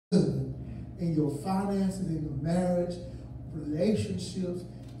in your finances, in your marriage, relationships.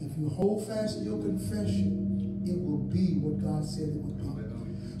 If you hold fast to your confession, it will be what God said it would be.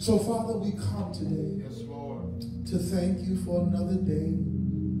 So, Father, we come today to thank you for another day.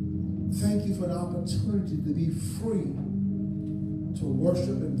 Thank you for the opportunity to be free to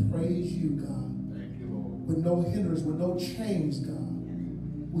worship and praise you, God. Thank you, Lord. With no hindrance, with no chains, God.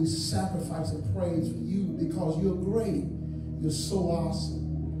 We sacrifice and praise for you because you're great. You're so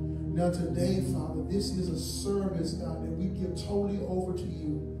awesome. Now today, Father, this is a service, God, that we give totally over to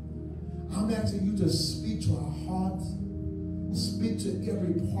you. I'm asking you to speak to our hearts. Speak to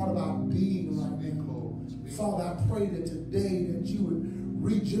every part of our being right now. Father, I pray that today that you would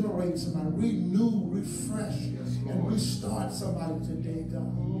regenerate somebody, renew, refresh, and restart somebody today,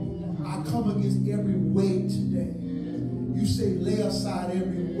 God. I come against every weight today. You say lay aside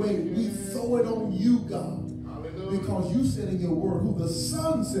every weight. We throw it on you, God. Because you said in your word, who the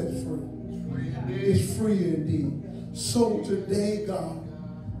Son set free is free indeed. So today, God,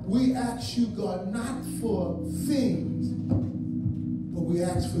 we ask you, God, not for things, but we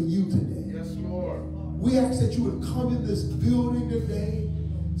ask for you today. Yes, Lord. We ask that you would come in this building today,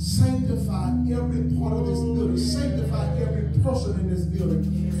 sanctify every part of this building, sanctify every person in this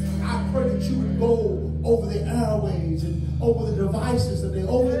building. I pray that you would go over the airways and over the devices today,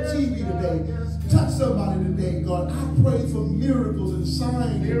 over the TV today. Touch somebody today, God. I pray for miracles and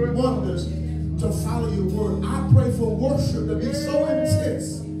signs and wonders to follow your word. I pray for worship to be so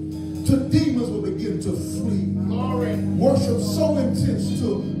intense to demons will begin to flee. Glory. Worship so intense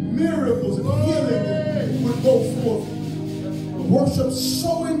to miracles and healing would go forth. Worship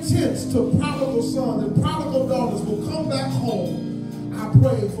so intense to prodigal sons and prodigal daughters will come back home. I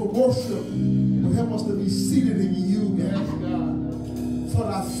pray for worship will help us to be seated in you, God.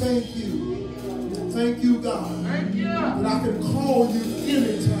 Father, I thank you. Thank you, God. Thank you. That I can call you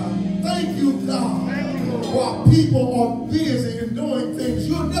anytime. Thank you, God. While people are busy and doing things,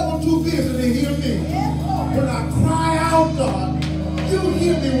 you're never too busy to hear me. When I cry out, God, you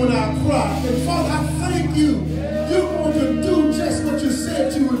hear me when I cry. And Father, I thank you. You're going to do just what you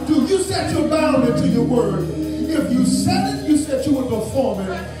said you would do. You said you're bound into your word. If you said it, you said you would perform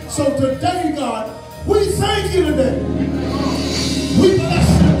it. So today, God, we thank you today. We bless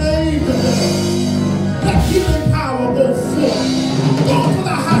your name today. Let healing power go forth. Go to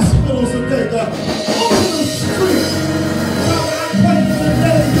the hospitals today, God. Go to the streets. God, I pray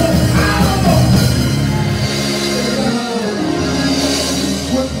today your power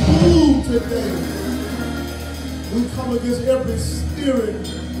would move today. We come against every spirit,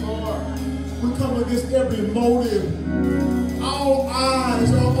 Lord. We come against every motive. All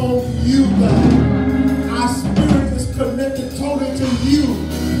eyes are on you, God. Our spirit is connected totally to you.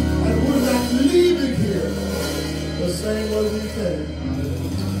 And we're not leaving here the same way we came.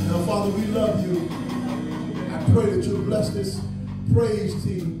 Now, Father, we love you. I pray that you bless this praise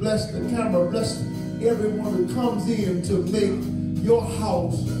team, bless the camera, bless everyone who comes in to make your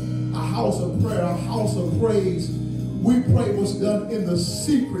house a house of prayer, a house of praise. We pray what's done in the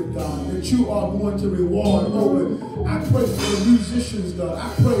secret, God, that you are going to reward over. I pray for the musicians, God.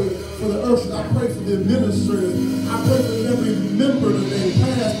 I pray for the ushers. I pray for the administrators. I pray for every member today,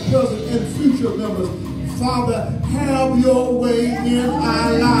 past, present, and future members. Father, have your way in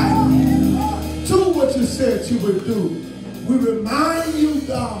our life. Do what you said you would do. We remind you,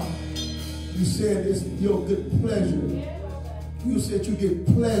 God, you said it's your good pleasure. You said you get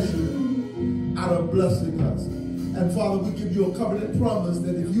pleasure out of blessing us. And Father, we give you a covenant promise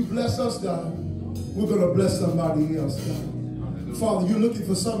that if you bless us, God, we're going to bless somebody else, God. Father, you're looking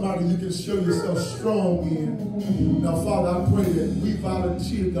for somebody you can show yourself strong in. Now, Father, I pray that we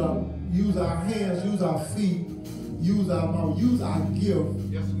volunteer, God, use our hands, use our feet, use our mouth, use our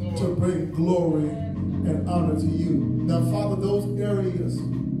gift to bring glory and honor to you. Now, Father, those areas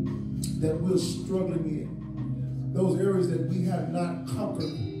that we're struggling in, those areas that we have not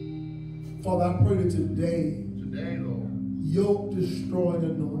conquered, Father, I pray that today, Lord, yoke destroying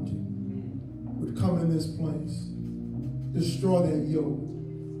anointing would come in this place. Destroy that yoke,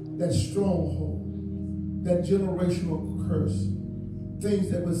 that stronghold, that generational curse. Things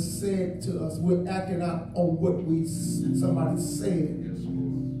that were said to us, we're acting out on what somebody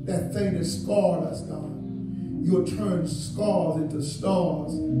said. That thing that scarred us, God. You'll turn scars into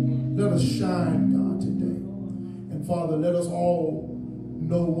stars. Let us shine, God, today. And Father, let us all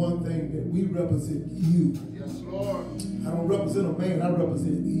know one thing, that we represent you. Yes, Lord. I don't represent a man, I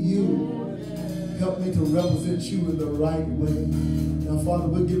represent you. Help me to represent you in the right way. Now, Father,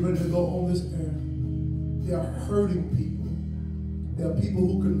 we're getting ready to go on this air. There are hurting people. There are people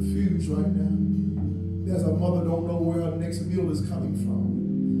who are confused right now. There's a mother don't know where her next meal is coming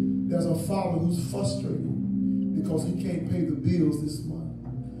from. There's a father who's frustrated because he can't pay the bills this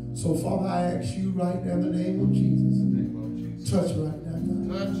month. So, Father, I ask you right now in the name of Jesus, touch right now,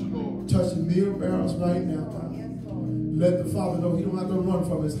 God. Touch the meal barrels right now, God. Let the Father know he don't have to run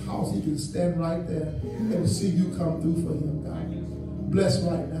from his house. He can stand right there and see you come through for him, God. Bless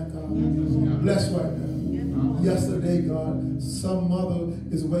right now, God. Bless right now. Yesterday, God, some mother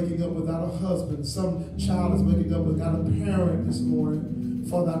is waking up without a husband. Some child is waking up without a parent this morning.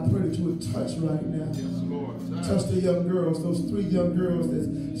 Father, I pray that you would touch right now. Touch the young girls, those 3 young girls that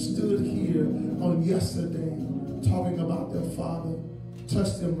stood here on yesterday talking about their father.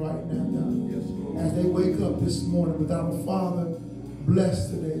 Touch them right now, God. As they wake up this morning without a father,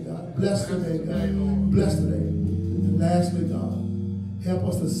 bless today, God. Bless today, God. Bless today. And lastly, God, help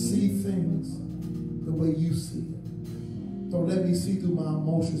us to see things the way you see it. Don't let me see through my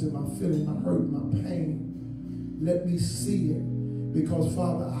emotions and my feelings, my hurt, my pain. Let me see it. Because,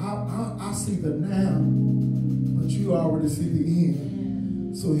 Father, I see the now, but you already see the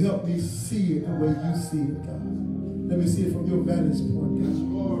end. So help me see it the way you see it, God. Let me see it from your vantage point,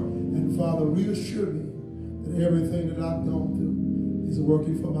 God. And, Father, reassure me that everything that I've gone through is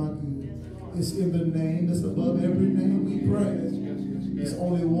working for my good. It's in the name that's above every name we pray. It's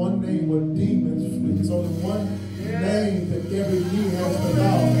only one name where demons flee. It's only one name that every knee has to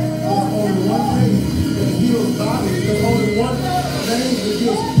bow. There's only one name that heals bodies. There's only one name that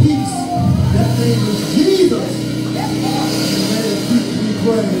gives peace. That name is Jesus. In the name of Jesus we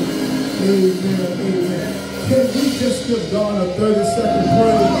pray. Amen. Amen. Can we just give God a 30-second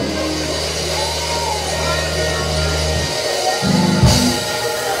praise?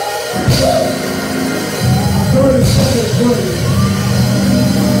 30-second praise.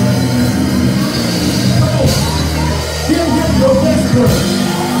 Give him your best praise.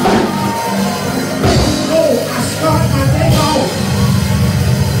 Oh, I start my day off.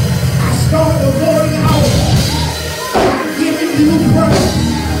 I start the morning out. I'm giving you praise.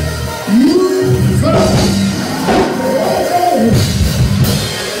 You first.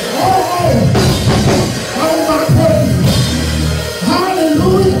 Oh, my praise.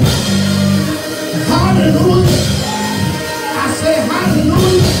 Hallelujah. Hallelujah. I say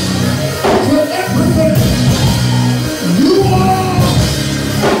hallelujah to everything. You are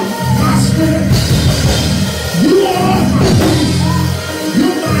my strength. You are my peace.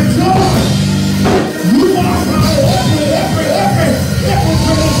 You're my joy. You are my everything.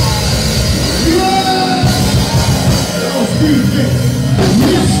 Yeah. Oh, excuse me.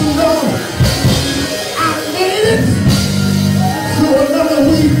 Yes, Lord. I made it through another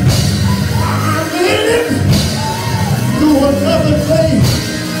week. I made it through another day.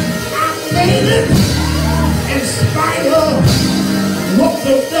 I made it in spite of what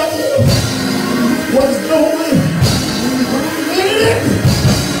the devil was doing. I made it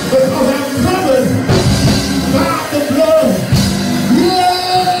because I'm covered by the blood. Yeah!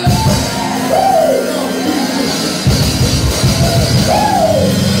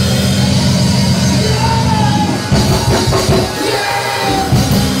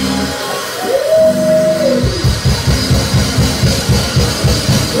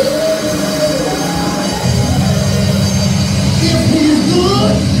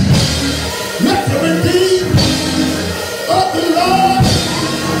 Let the redeemed of the Lord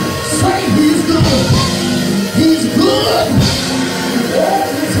say he's good. He's good all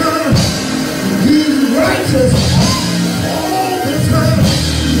the time. He's righteous all the time.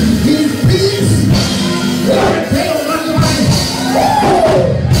 He's peace every day of my life.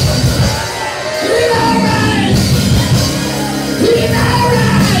 He's all right. He's all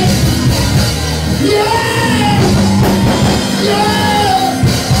right. Yeah. Yeah.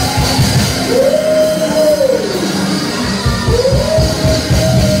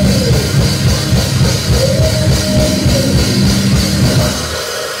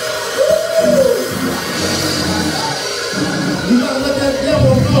 You gotta let that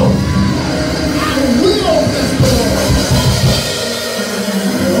devil know I will bless the Lord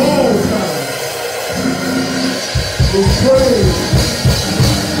at all times. His praise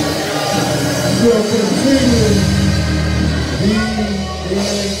will continue be in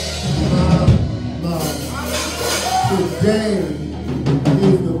my mouth. Today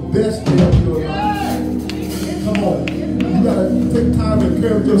is the best day of your life. Come on. You gotta take time to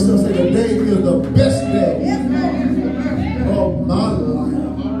encourage yourself. Say today is the best day of my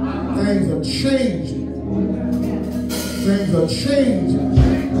life. Things are changing. Things are changing.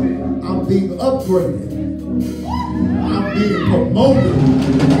 I'm being upgraded. I'm being promoted.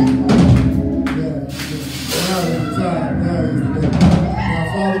 Yeah. Now is the time. Now is the day. Now,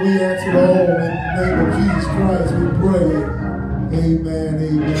 Father, we ask it all in the name of Jesus Christ. We pray. Amen,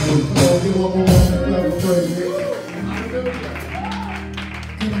 amen. Come on, give one more clap of praise.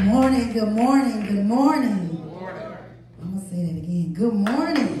 Good morning, good morning, good morning. I'm going to say that again. Good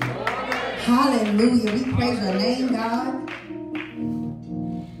morning. Hallelujah. We praise your name, God.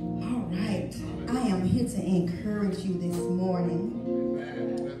 All right. I am here to encourage you this morning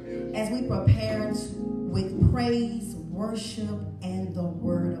as we prepare with praise, worship, and the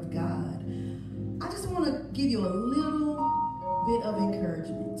word of God. I just want to give you a little bit of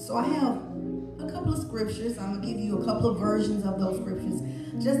encouragement. So I have a couple of scriptures. I'm going to give you a couple of versions of those scriptures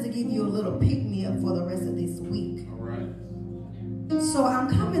just to give you a little pick-me-up for the rest of this week. All right. So I'm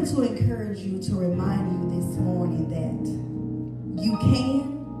coming to encourage you, to remind you this morning that you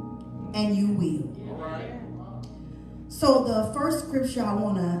can and you will. All right. So the first scripture I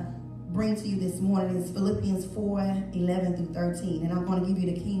want to bring to you this morning is Philippians 4:11 through 13. And I'm going to give you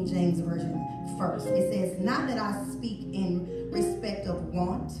the King James Version first. It says, "Not that I speak in respect of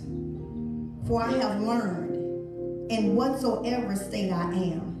want, for I have learned in whatsoever state I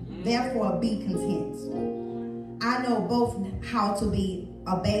am, therefore be content. I know both how to be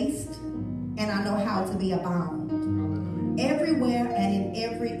abased and I know how to be abound. Everywhere and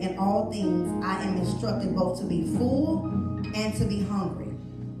in all things I am instructed both to be full and to be hungry,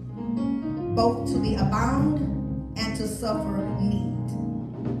 both to be abound and to suffer need.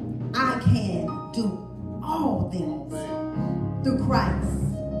 I can do all things through Christ,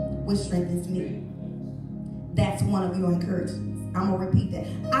 which strengthens me." That's one of your encouragements. I'm going to repeat that.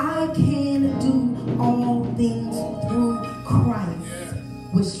 I can do all things through Christ,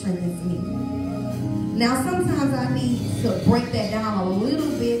 which strengthens me. Now, sometimes I need to break that down a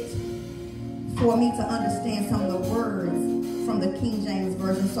little bit for me to understand some of the words from the King James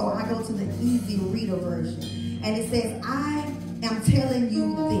Version. So I go to the Easy Reader Version. And it says, "I am telling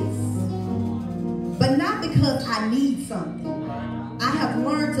you this, but not because I need something. I have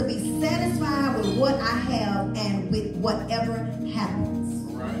learned to be satisfied with what I have and with whatever happens.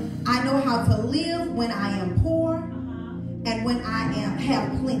 I know how to live when I am poor and when I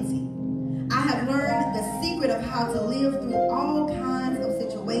have plenty. I have learned the secret of how to live through all kinds of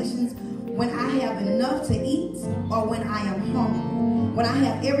situations, when I have enough to eat or when I am hungry, when I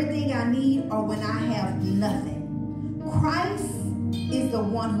have everything I need or when I have nothing. Christ is the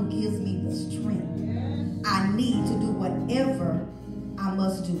one who gives me the strength I need to do whatever I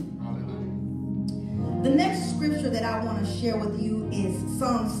must do." The next scripture that I want to share with you is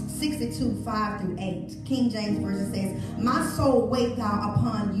Psalms 62:5 through 8. King James Version says, "My soul wait thou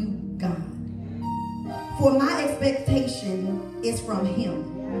upon you, God, for my expectation is from him.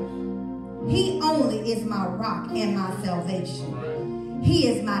 He only is my rock and my salvation. He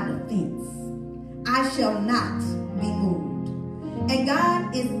is my defense. I shall not be moved. And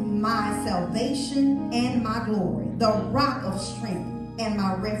God is my salvation and my glory, the rock of strength, and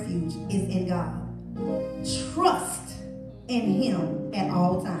my refuge is in God. Trust in him at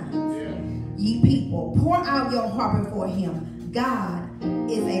all times. Ye people, pour out your heart before him. God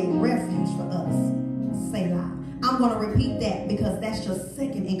is a refuge for us. Selah." I'm going to repeat that because that's your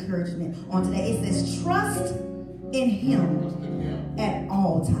second encouragement on today. It says, trust in him at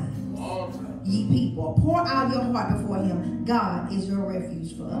all times. Ye people, pour out your heart before him. God is your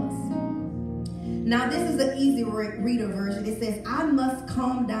refuge for us. Now, this is the Easy Reader Version. It says, "I must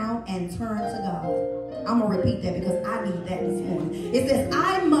calm down and turn to God." I'm going to repeat that because I need that this morning. It says,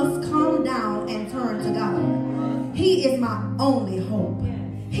 "I must calm down and turn to God. He is my only hope.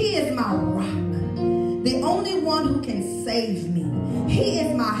 He is my rock, the only one who can save me. He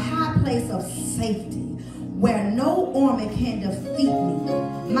is my high place of safety, where no army can defeat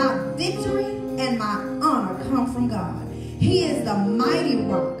me. My victory and my honor come from God. He is the mighty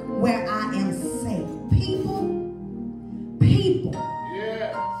rock where I am safe." People,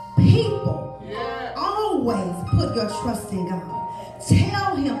 always put your trust in God.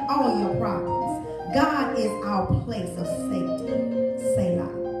 Tell him all your problems. God is our place of safety.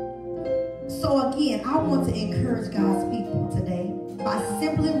 Selah. So again, I want to encourage God's people today by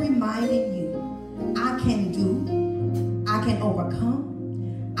simply reminding you, I can do, I can overcome,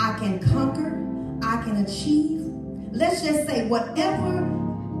 I can conquer, I can achieve. Let's just say whatever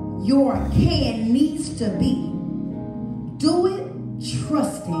your can needs to be, do it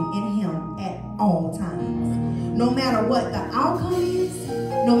trusting in him at all times. No matter what the outcome is,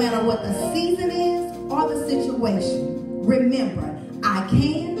 no matter what the season is or the situation, remember, I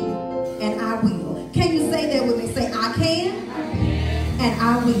can and I will. Can you say that with me? Say, I can and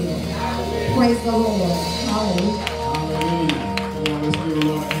I will. Praise the Lord. Hallelujah. Hallelujah. Come on, let's give the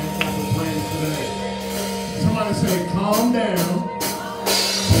Lord a hand clap of praise today. Somebody say, calm down,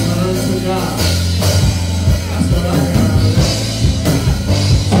 turn to God. That's what I got.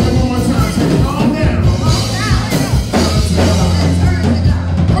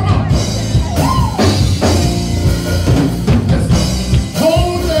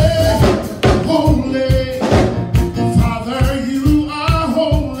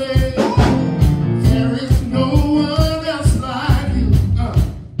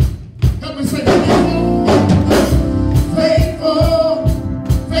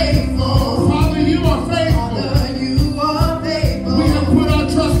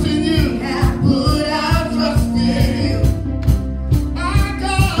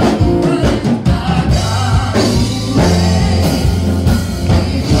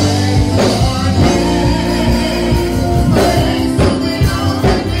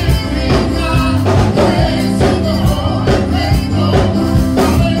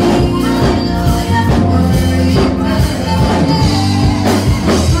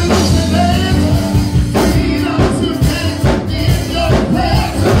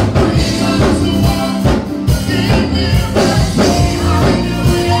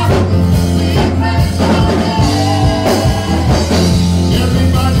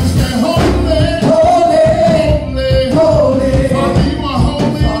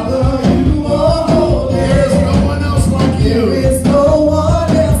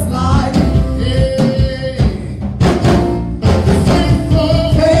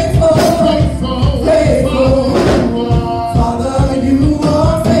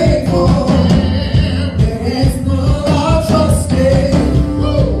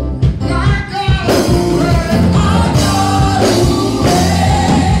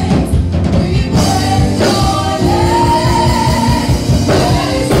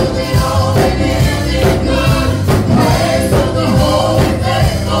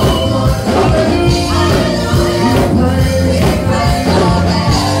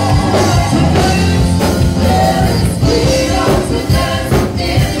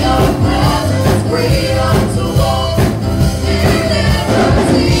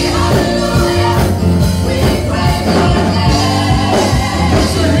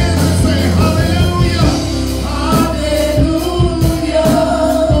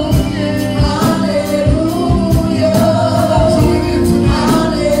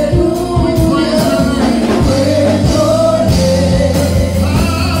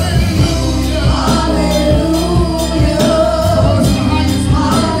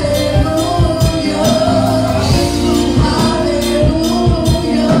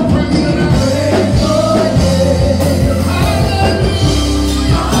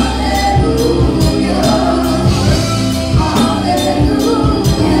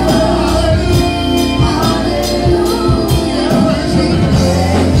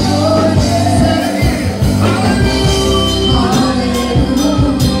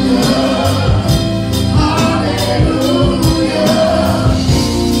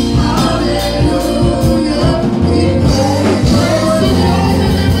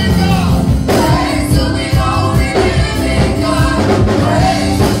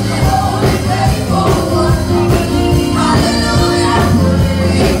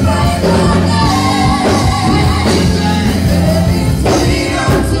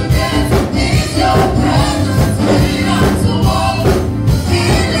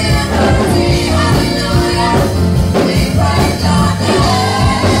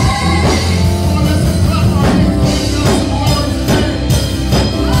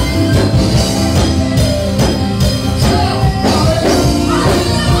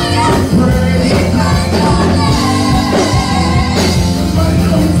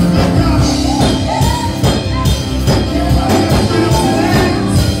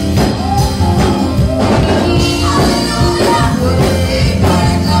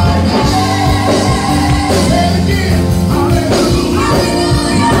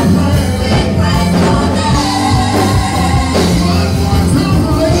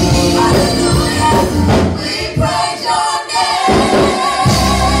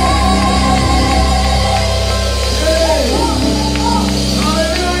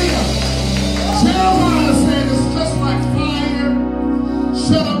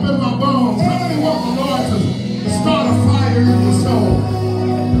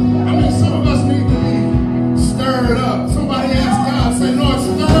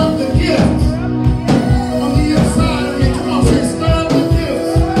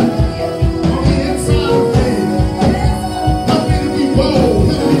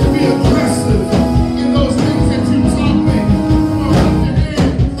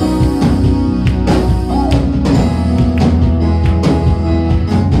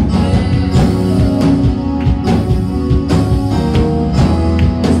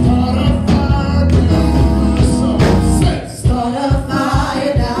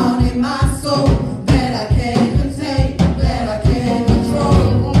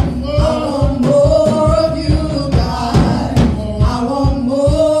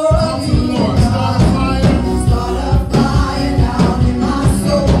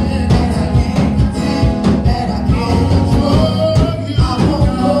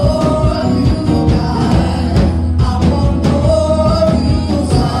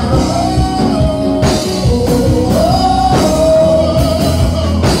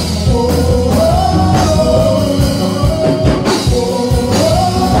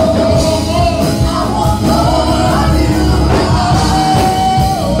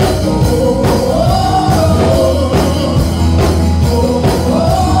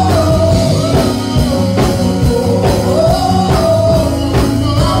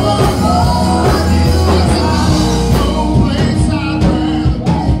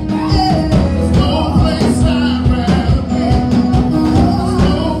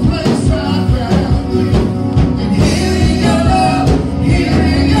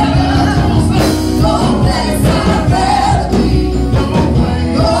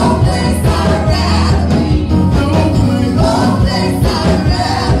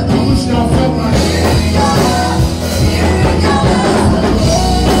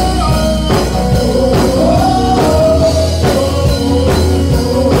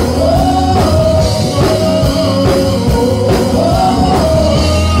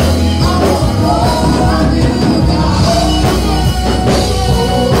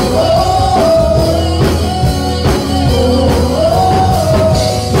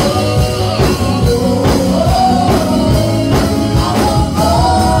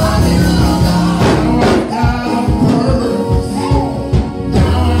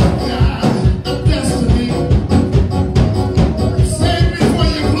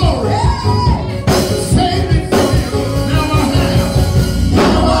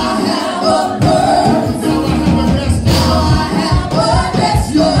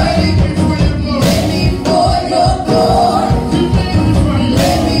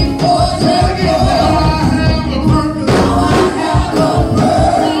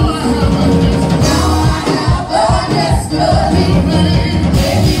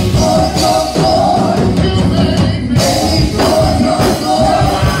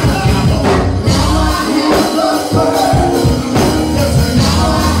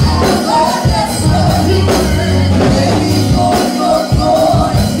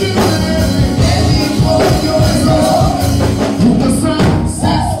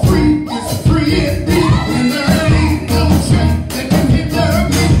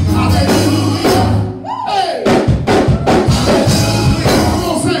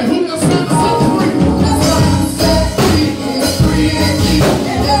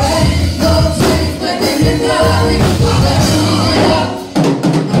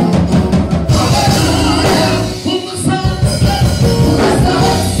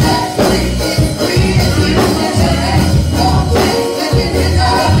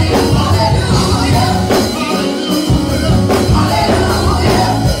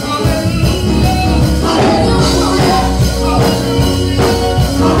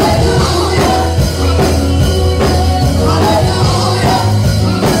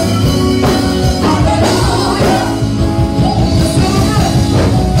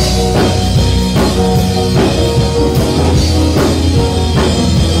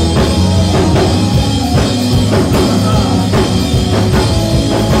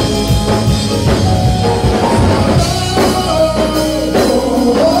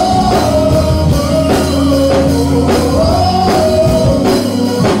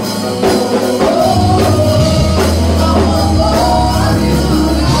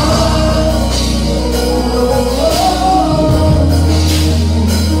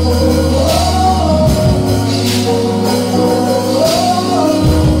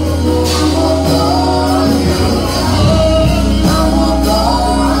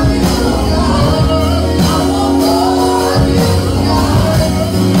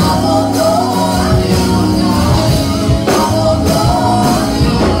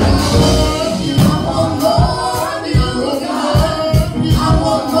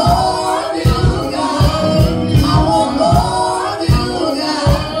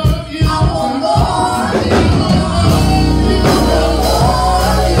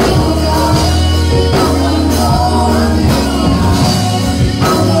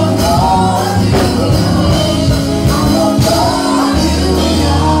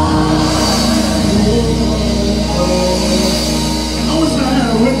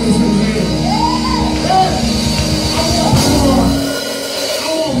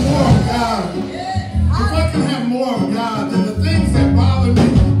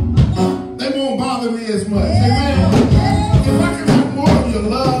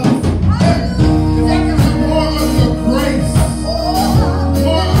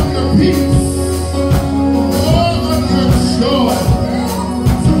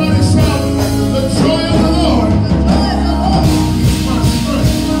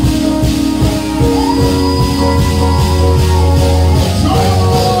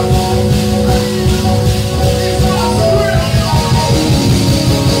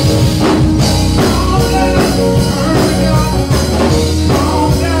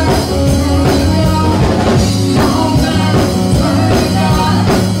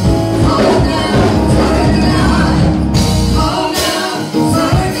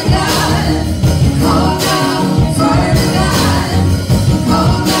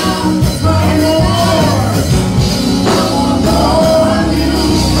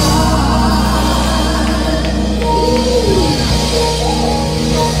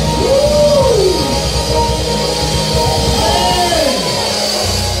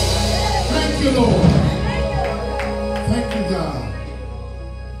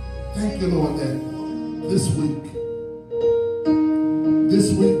 This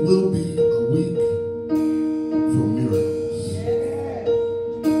week will be a week for miracles.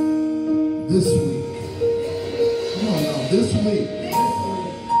 This week. Come on now. This week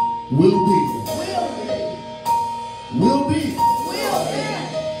will be.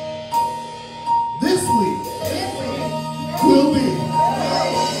 This week will be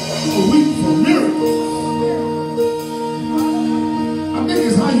a week for miracles. I think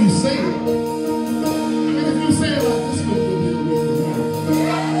it's how you say it. I mean, if you say it like this week will be a week for miracles.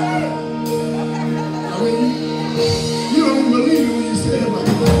 I mean, you don't even believe it when you say it like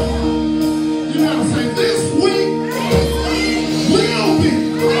that. You gotta say this week will be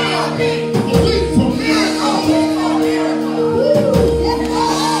a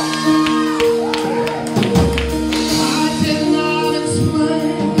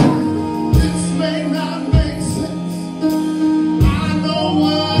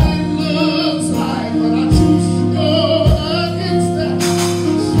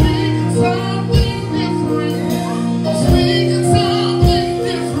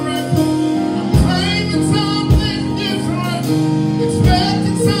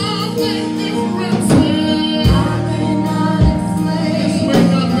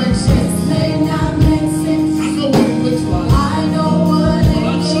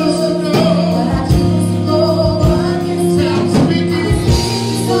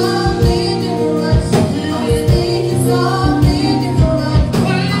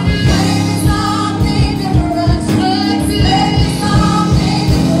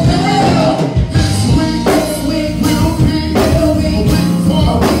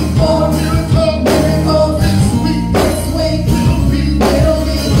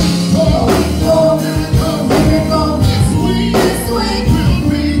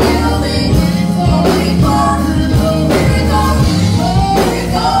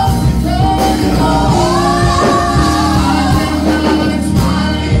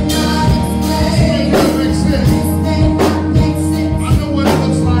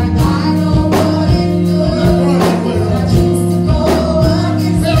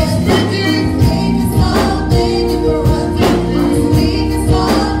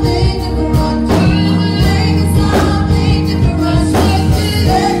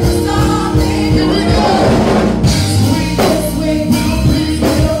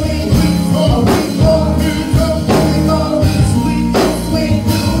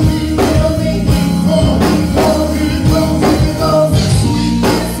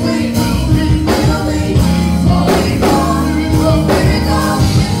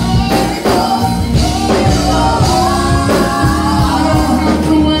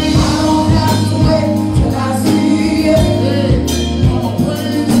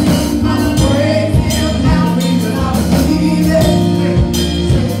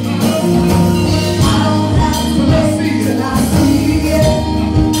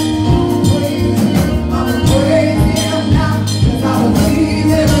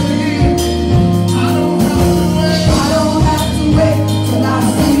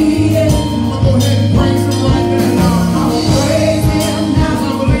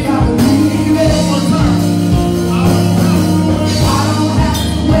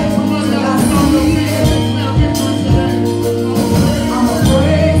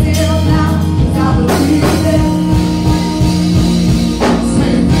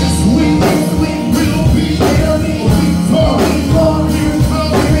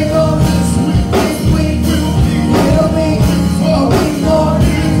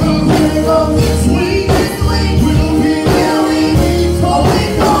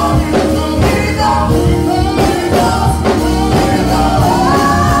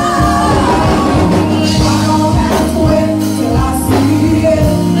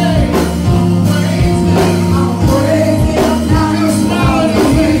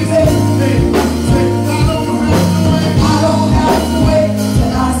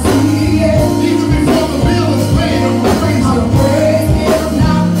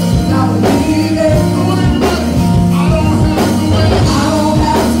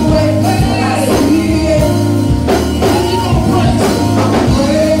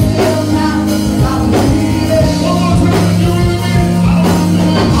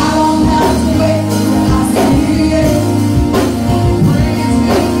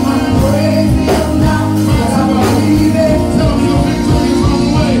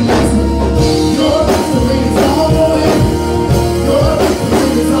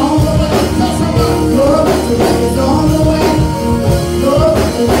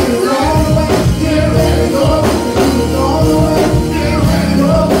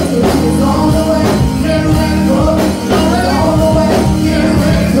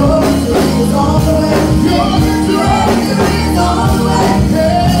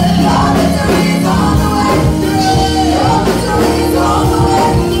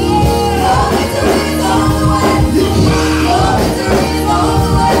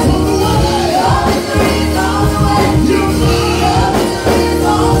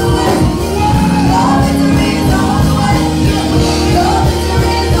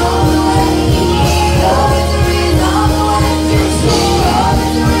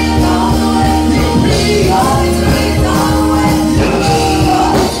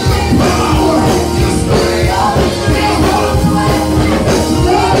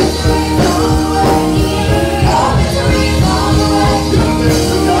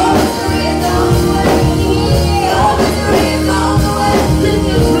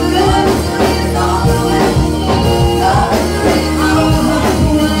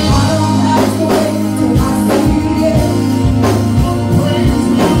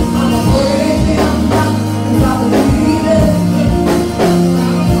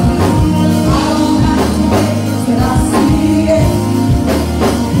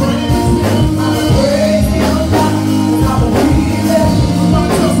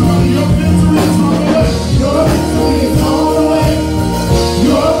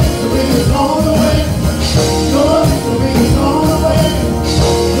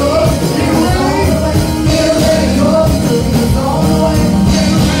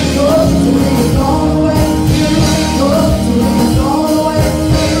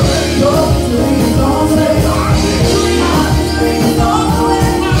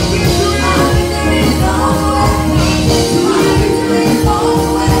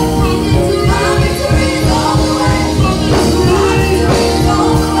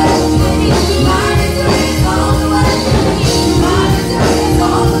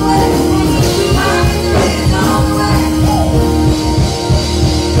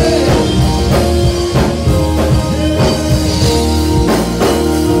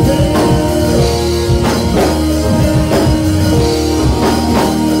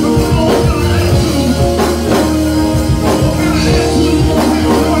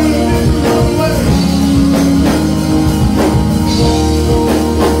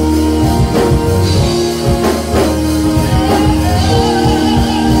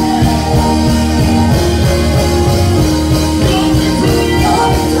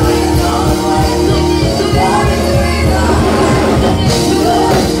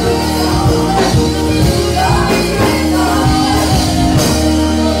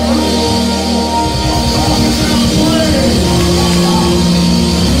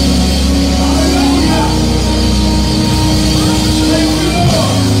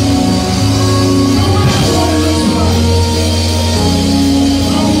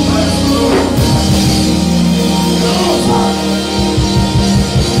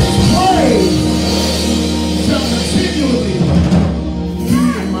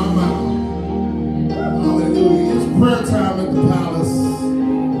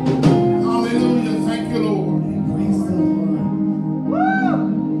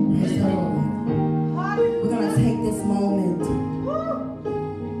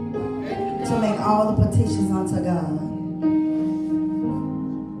to make all the petitions unto God.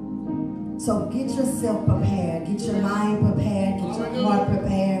 So get yourself prepared. Get your mind prepared. Get your heart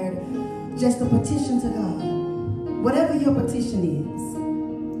prepared. Just a petition to God. Whatever your petition is.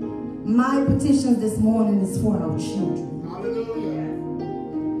 My petition this morning is for our children. Hallelujah.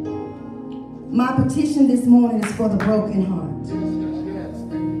 My petition this morning is for the broken heart.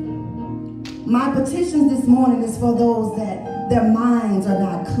 My petition this morning is for those that their minds are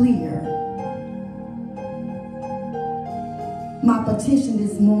not clear. My petition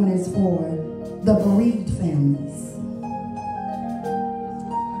this morning is for the bereaved families.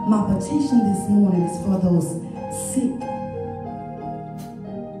 My petition this morning is for those sick.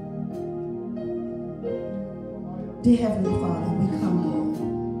 Dear Heavenly Father, we come, God.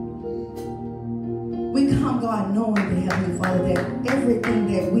 We come, God, knowing, dear Heavenly Father, that everything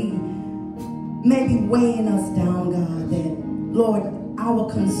that we may be weighing us down, God, that, Lord,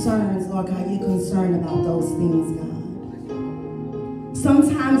 our concerns, Lord God, you're concerned about those things, God.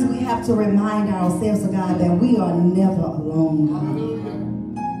 Sometimes we have to remind ourselves, God, that we are never alone,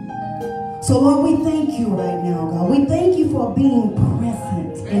 God. So, Lord, we thank you right now, God. We thank you for being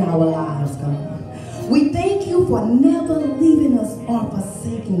present in our lives, God. We thank you for never leaving us or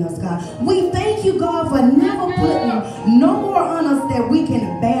forsaking us, God. We thank you, God, for never putting no more on us that we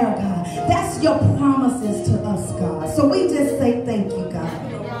can bear, God. That's your promises to us, God. So we just say thank you, God.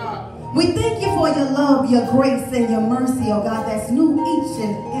 We thank you for your love, your grace, and your mercy, oh God, that's new each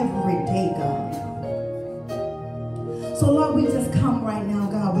and every day, God. So, Lord, we just come right now,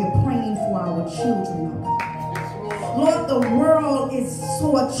 God. We're praying for our children, oh God. Lord, the world is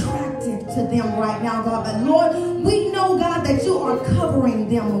so attractive to them right now, God. But, Lord, we know, God, that you are covering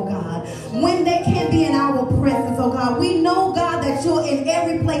them, oh God, when they can't be in our presence, oh God. We know, God, that you're in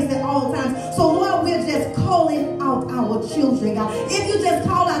every place at all times. So, Lord, we're just calling out our children, God. If you just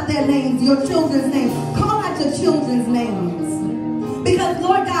call out their names, your children's names, call out your children's names. Because,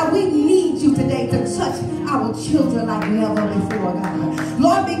 Lord God, we need you today to touch our children like never before, God.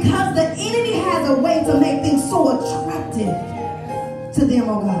 Lord, because the enemy has a way to make things so attractive to them,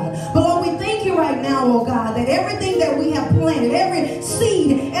 oh God. But, Lord, we thank you right now, oh God, that everything that we have planted, every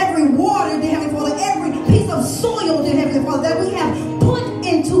seed, every water, dear Heavenly Father, every piece of soil, dear Heavenly Father, that we have put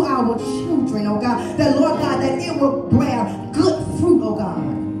into our children, oh God, that, Lord God, that it will bear good fruit, oh God.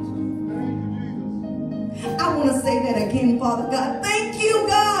 I want to say that again, Father God. Thank you,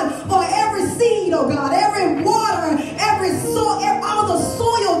 God, for every seed, oh God, every water, every soil, all the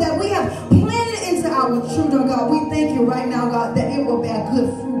soil that we have planted into our children, God. We thank you right now, God, that it will bear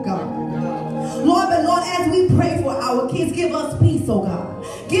good fruit, God. Lord, but Lord, as we pray for our kids, give us peace, oh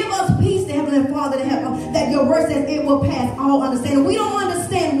God. Give us peace, Heavenly Father, that your word says it will pass all understanding. We don't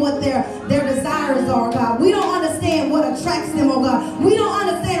understand what their desires are, God. We don't understand what attracts them, oh God. We don't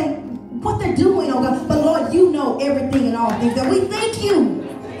understand what they're doing, oh God. But Lord, you know everything and all things. And we thank you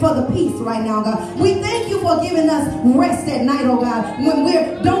for the peace right now, God. We thank you for giving us rest at night, oh God, when we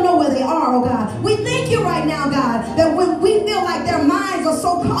don't know where they are, oh God. We thank you right now, God, that when we feel like their minds are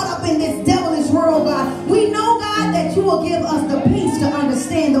so caught up in this devilish world, God, we know, God, that you will give us the peace to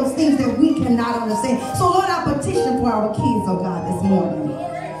understand those things that we cannot understand. So, Lord, I petition for our kids, oh God, this morning.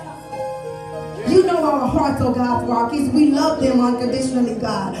 You know our hearts, oh God, for our kids. We love them unconditionally,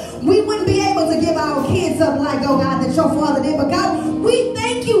 God. We wouldn't be able to give our kids up like, oh God, that your father did. But God, we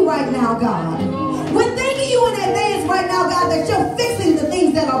thank you right now, God. We're thanking you in advance right now, God, that you're fixing the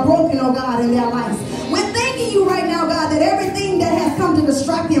things that are broken, oh God, in their lives. We're thanking you right now, God, that everything that has come to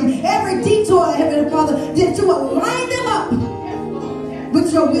distract them, every detour, Heavenly Father, that you will line them up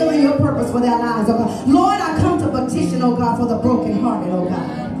with your will and your purpose for their lives, oh God. Lord, I come to petition, oh God, for the brokenhearted, oh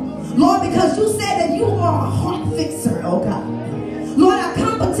God. Lord, because you said that you are a heart fixer, oh God. Lord, I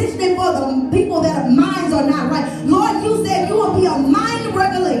come petitioning for the people that minds are not right. Lord, you said you will be a mind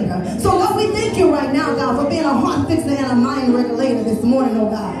regulator. So, Lord, we thank you right now, God, for being a heart fixer and a mind regulator this morning, oh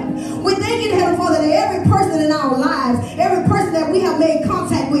God. We thank you, Heavenly Father, that every person in our lives, every person that we have made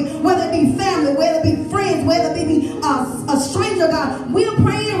contact with, whether it be family, whether it be friends, whether it be a stranger, God, we're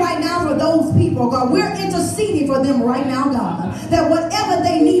praying right now for those people, God. We're interceding for them right now, God, that whatever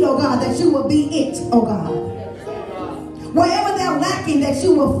they need, oh God, that you will be it, oh God. Wherever they're lacking, that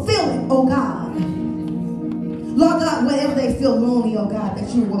you will fill it, oh God. Lord God, wherever they feel lonely, oh God,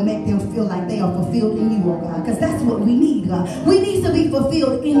 that you will make them feel like they are fulfilled in you, oh God. Because that's what we need, God. We need to be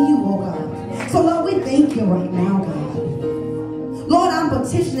fulfilled in you, oh God. So, Lord, we thank you right now, God. Lord, I'm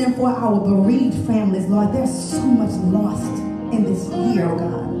petitioning for our bereaved families, Lord. There's so much lost in this year, oh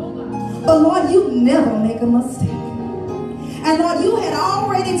God. But, Lord, you never make a mistake. And, Lord, you had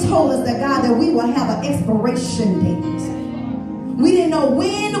already told us that, God, that we will have an expiration date. We didn't know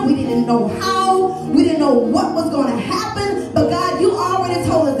when, we didn't know how, we didn't know what was going to happen, but God, you already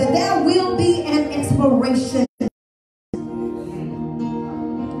told us that there will be an expiration.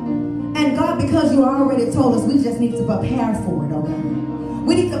 And God, because you already told us, we just need to prepare for it, oh God.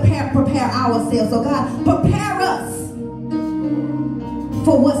 We need to prepare ourselves, oh God. Prepare us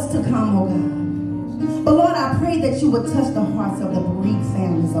for what's to come, oh God. But Lord, I pray that you would touch the hearts of the bereaved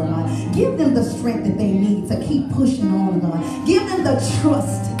families, oh God. Give them the strength that they need to keep pushing on, God. Give them the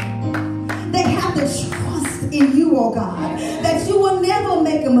trust. They have the trust in you, oh God, that you will never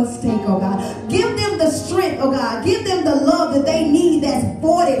make a mistake, oh God. Give them the strength, oh God. Give them the love that they need that's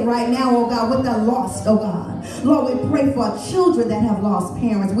voided right now, oh God, with the lost, oh God. Lord, we pray for children that have lost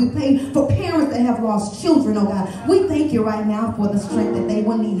parents. We pray for parents that have lost children, oh God. We thank you right now for the strength that they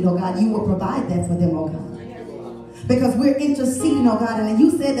will need, oh God. You will provide that for them, oh God. Because we're interceding, oh God, and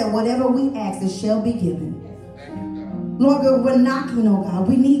you said that whatever we ask, it shall be given. Lord, we're knocking, oh God.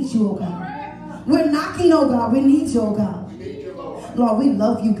 We need you, oh God. We're knocking, oh God. We need you, oh God. Lord, we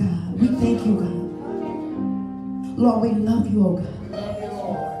love you, God. We thank you, God. Lord, we love you, oh God.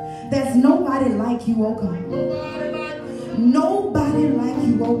 There's nobody like you, oh God. Nobody like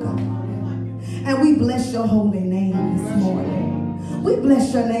you, oh God. And we bless your holy name this morning. We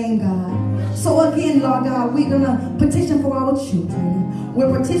bless your name, God. So again, Lord God, we're going to petition for our children.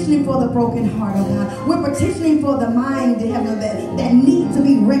 We're petitioning for the broken heart, oh God. We're petitioning for the mind that need to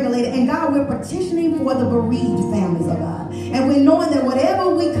be regulated. And God, we're petitioning for the bereaved families, oh God. And we're knowing that whatever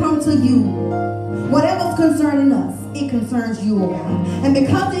we come to you, whatever's concerning us, it concerns you, oh God. And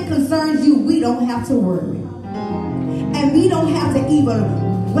because it concerns you, we don't have to worry. And we don't have to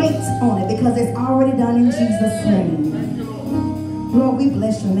even wait on it because it's already done in Jesus' name. Lord, we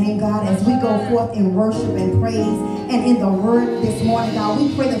bless your name, God, as we go forth in worship and praise and in the word this morning, God.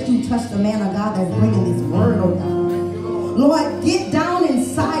 We pray that you touch the man of God that's bringing this word, oh God. Lord, get down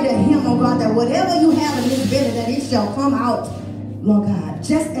inside of him, oh God, that whatever you have in his belly, that it shall come out, Lord God,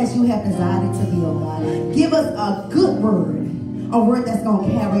 just as you have desired it to be, oh God. Give us a good word, a word that's going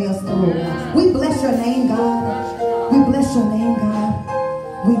to carry us through, God. We bless your name, God. We bless your name, God.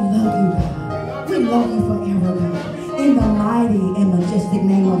 We love you, God. We love you forever, God. In the mighty and majestic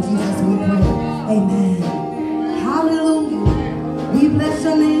name of Jesus, we pray. Amen. Hallelujah. We bless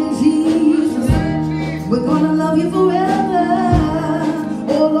your name, Jesus. We're going to love you forever.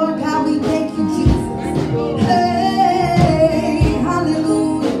 Oh, Lord God, we thank you, Jesus. Hey,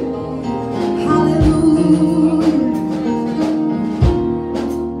 hallelujah. Hallelujah.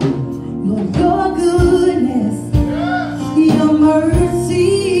 Lord, your goodness, your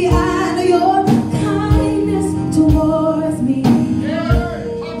mercy, and your kindness towards me.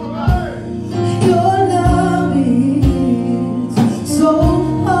 Your love is so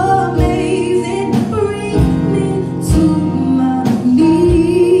amazing. Bring me to my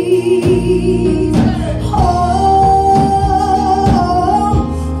knees.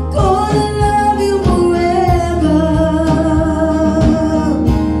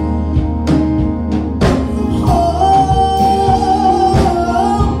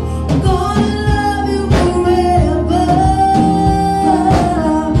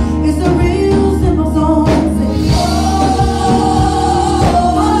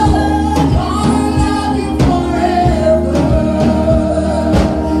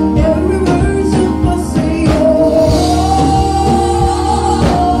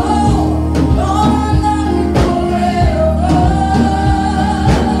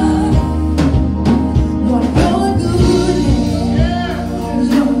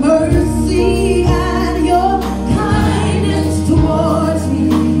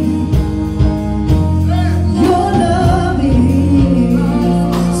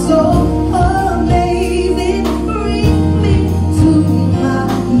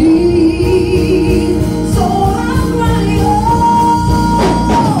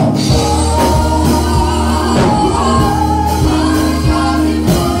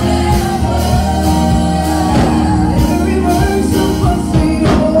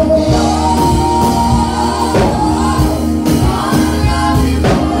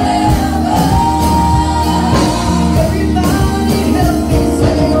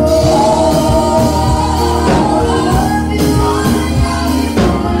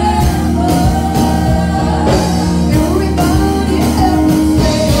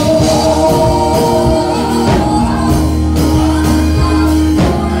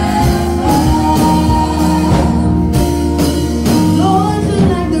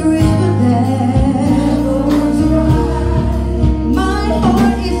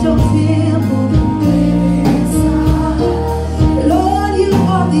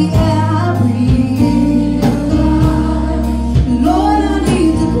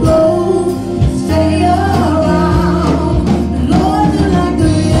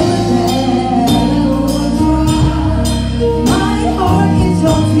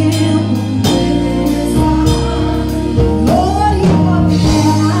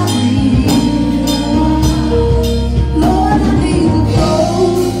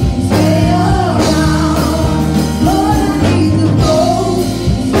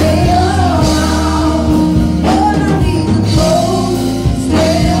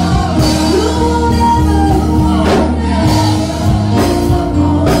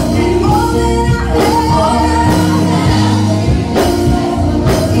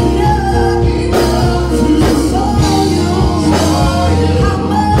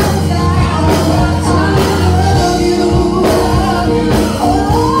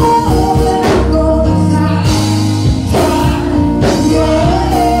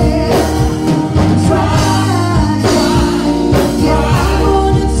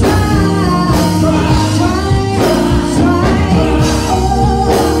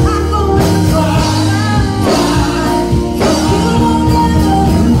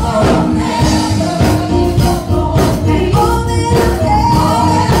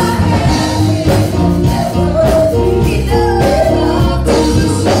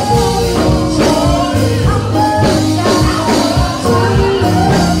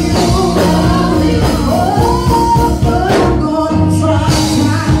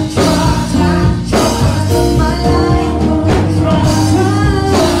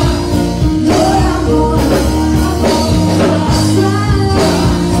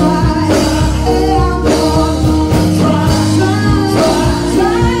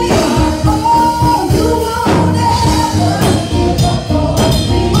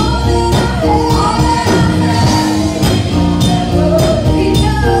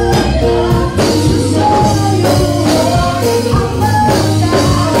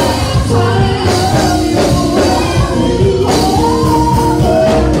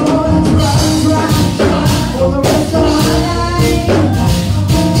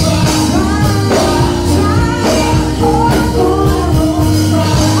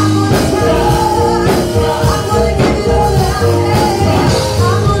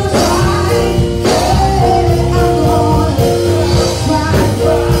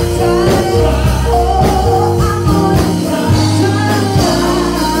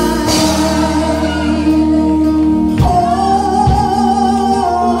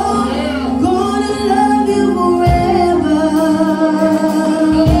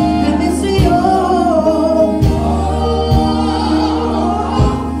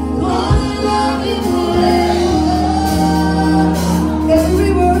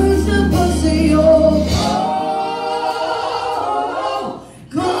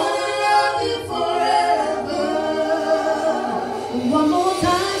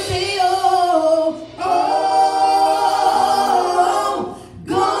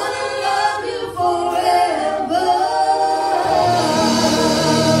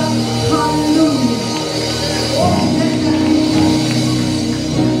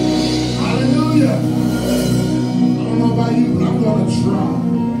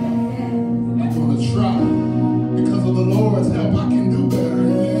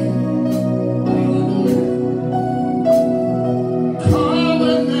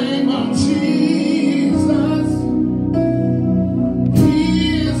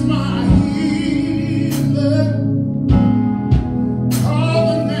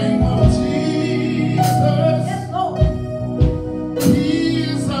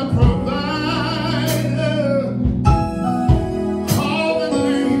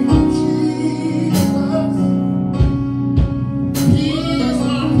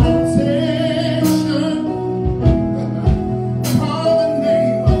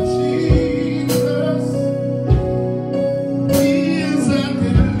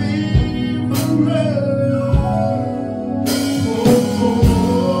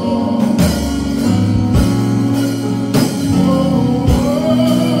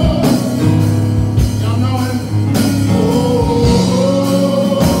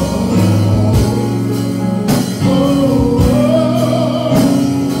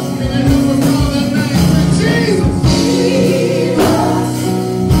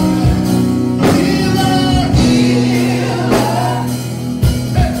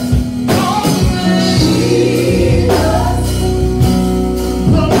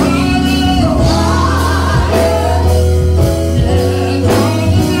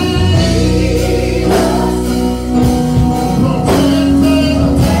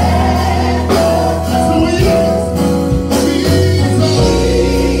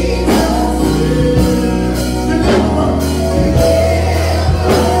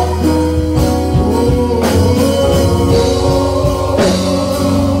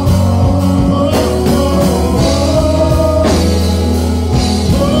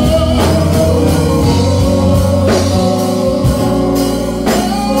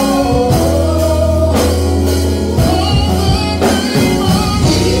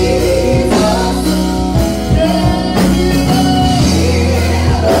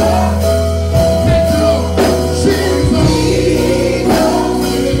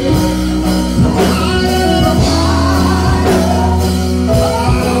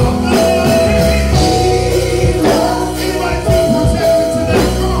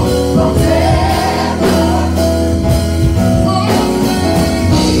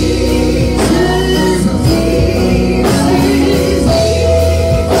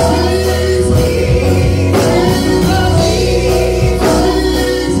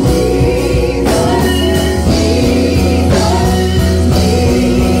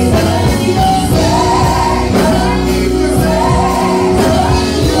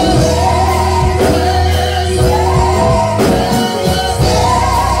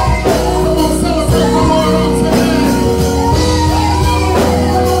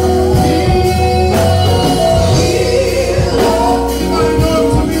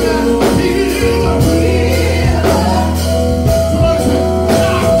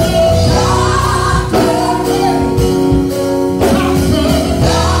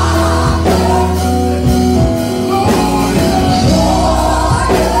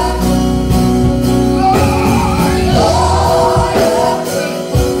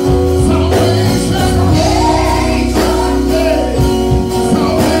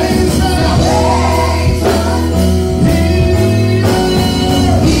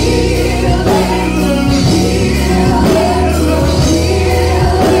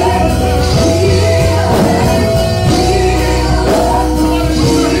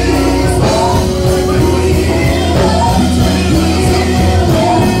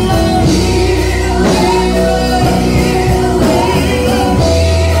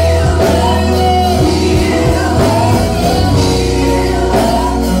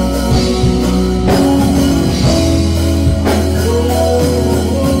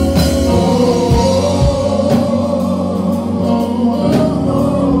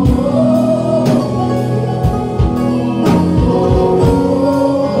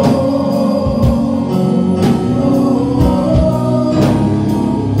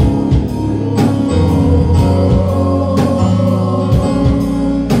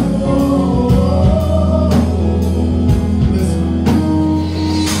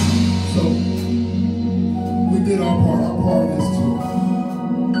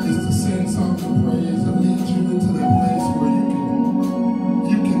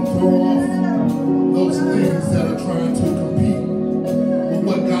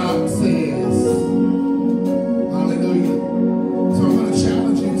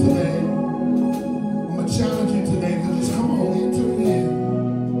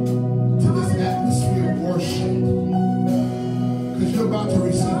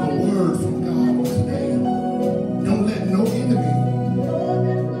 receive a word from God today. Don't let no enemy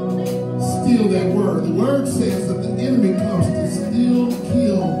steal that word. The word says that the enemy comes to steal,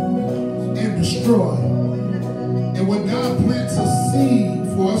 kill, and destroy. And when God plants a seed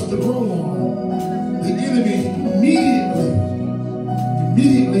for us to grow on, the enemy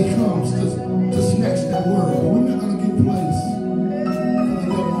immediately comes to snatch that word. But we're not going to give place for the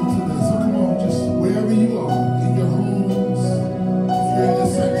devil today. So come on, just wherever you are, in your homes, if you're in the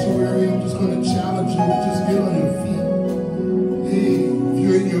sanctuary, I'm just going to challenge you to just get on your feet. Hey, if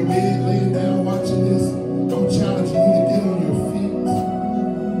you're in your bed, laying down, watching this, I'm challenging you to get on your feet.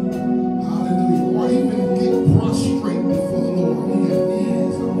 Hallelujah. Or even get prostrate before the Lord, on your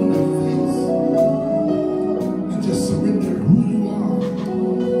knees, or on your face, and just surrender who you are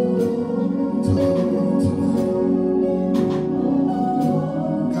to the Lord today.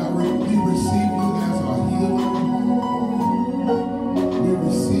 God, we receive you as our healer. We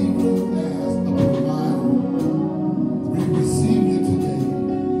receive you as a provider. We receive you today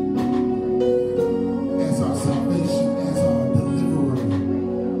as our salvation, as our deliverer.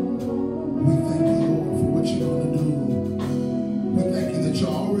 We thank you, Lord, for what you're going to do. We thank you that you're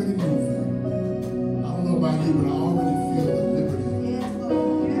already moving. I don't know about you, but I already feel the liberty.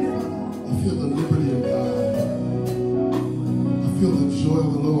 I feel the liberty of God. I feel the joy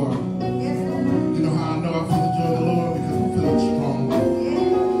of the Lord. You know how I know I feel the joy of the Lord? Because I'm feeling stronger.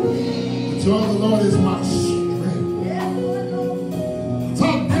 The joy of the Lord is my strength. I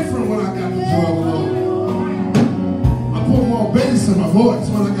talk different when I got the joy of the Lord. I put more bass in my voice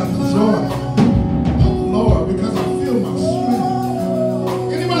when I got the joy of the Lord, because I feel my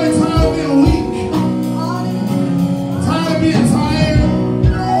strength. Anybody tired of being weak? Tired of being tired?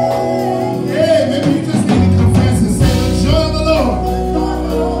 Yeah, maybe you just need to confess and say, the joy of the Lord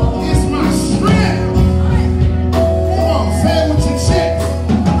is my strength. Come on, say it with your chest.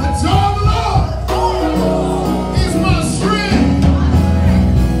 The joy of the Lord is my strength.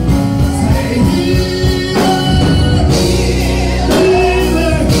 Say, healer, healer,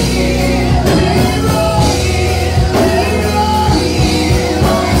 healer.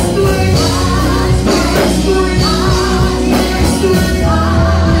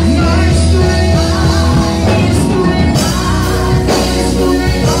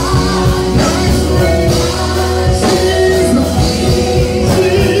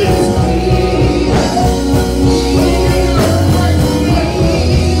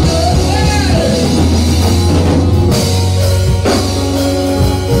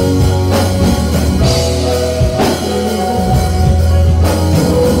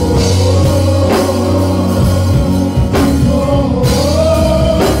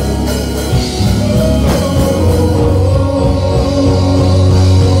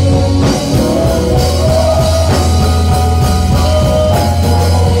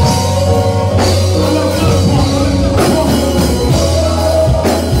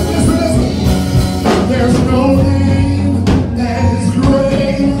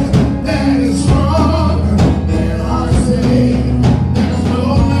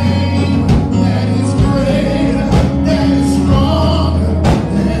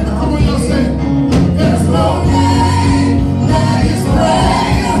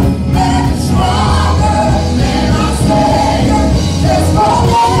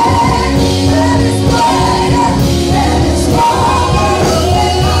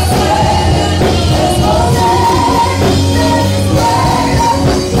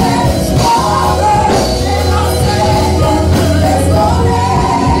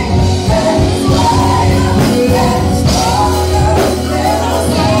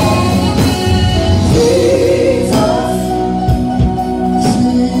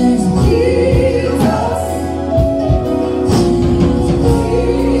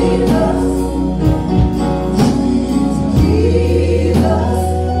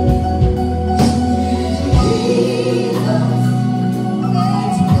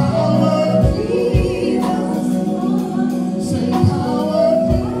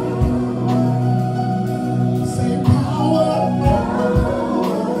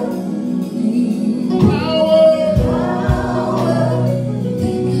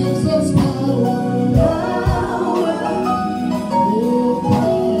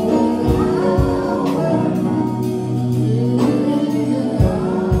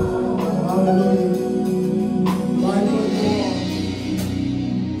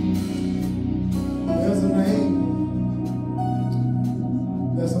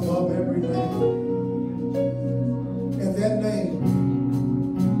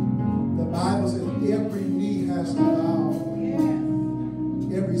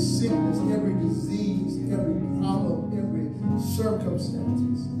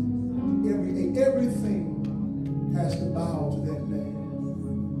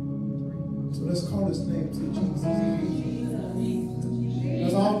 his name. Say Jesus.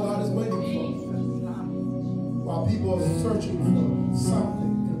 That's all God is waiting for. While people are searching for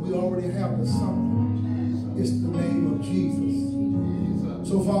something, and we already have the something, it's the name of Jesus.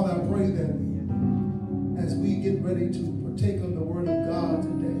 So Father, I pray that as we get ready to partake of the word of God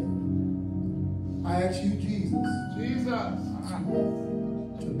today, I ask you, Jesus,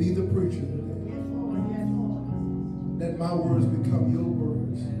 to be the preacher today. Let my words become your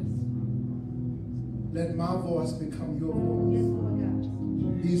words. Let my voice become your voice.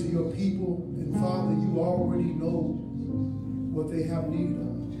 These are your people, and Father, you already know what they have need of.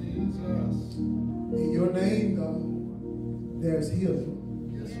 In your name, God, there's healing.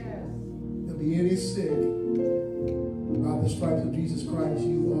 There'll be any sick, by the stripes of Jesus Christ,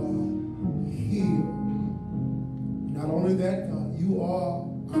 you are healed. Not only that, God, you are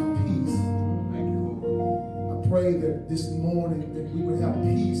our peace. I pray that this morning that we would have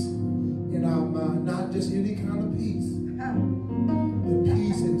peace in our mind, not just any kind of peace. The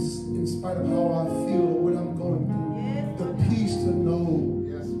peace in spite of how I feel or what I'm going through. The peace to know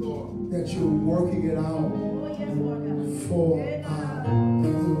that you're working it out for our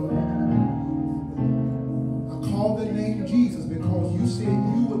good. I call the name Jesus because you said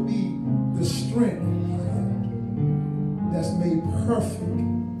you would be the strength that's made perfect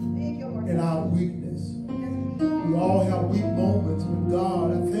in our weakness. We all have weak moments with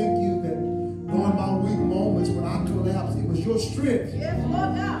God. I thank you that during my weak moments when I collapsed, it was your strength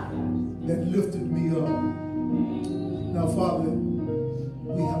that lifted me up. Now, Father,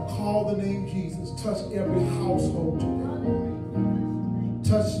 we have called the name Jesus. Touch every household today.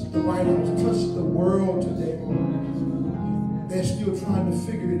 Touch the White House. Touch the world today. They're still trying to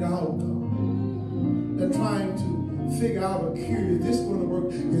figure it out, God. They're trying to figure out a cure. Is this going to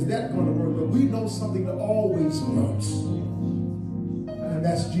work? Is that going to work? But we know something that always works. And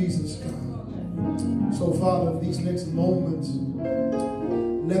that's Jesus, God. So, Father, these next moments,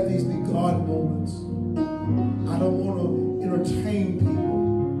 let these be God moments. I don't want to entertain people.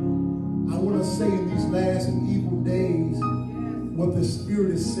 I want to say in these last and evil days what the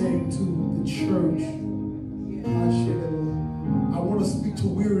Spirit is saying to the church. I want to speak to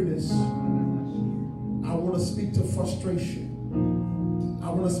weariness. I want to speak to frustration. I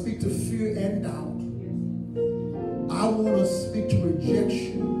want to speak to fear and doubt. I want to speak to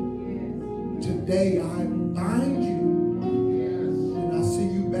rejection. Today I bind you and I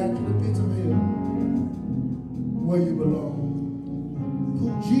send you back to the pits of hell where you belong. Who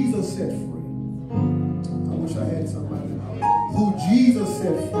Jesus set free. I wish I had somebody. Who Jesus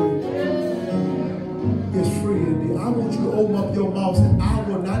set free is free indeed. I want you to open up your mouth and I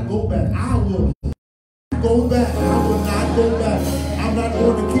will not go back. I will go back. I will not go back. I'm not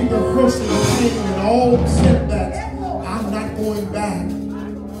going to keep rehearsing the pain and all setbacks. I'm not going back.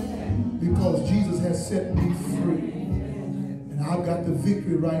 Because Jesus has set me free. And I've got the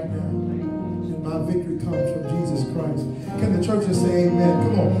victory right now. And my victory comes from Jesus Christ. Can the church just say amen?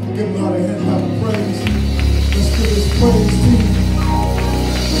 Come on. Give God a hand clap of praise. Let's give this praise to you.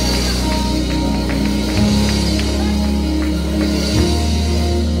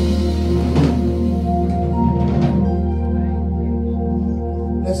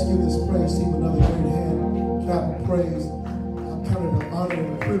 Let's give this praise team another great hand clap of praise. Honor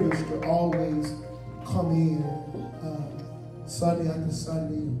and a privilege to always come in Sunday after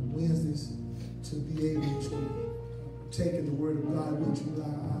Sunday, Wednesdays, to be able to take in the Word of God with you.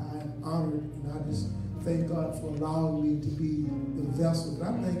 I'm honored, and I just thank God for allowing me to be the vessel.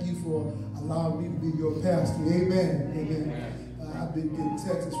 And I thank you for allowing me to be your pastor. Amen. Amen. I've been getting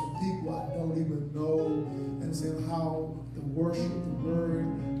texts from people I don't even know and saying how the worship, the word,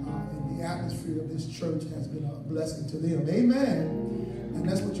 and the atmosphere of this church has been a blessing to them. Amen. And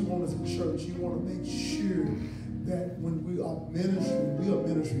that's what you want as a church. You want to make sure that when we are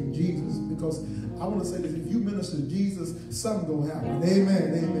ministering Jesus. Because I want to say this, if you minister Jesus, something going to happen.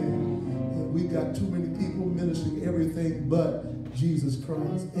 Amen. Amen. And we got too many people ministering everything but Jesus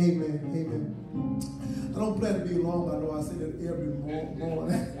Christ. Amen. Amen. I don't plan to be long. I know I say that every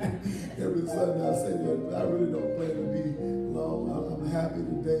morning. Every Sunday I say that, but I really don't plan to be long. I'm happy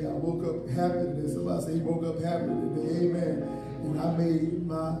today. I woke up happy today. Somebody say he woke up happy today. Amen. And I made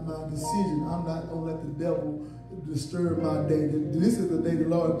my decision. I'm not going to let the devil disturb my day. This is the day the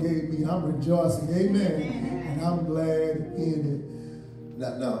Lord gave me. I'm rejoicing. Amen. And I'm glad in it.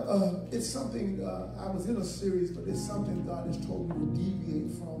 Now, it's something, I was in a series, but it's something God has told me to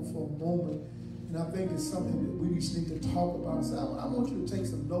deviate from for a moment. And I think it's something that we just need to talk about. So I want you to take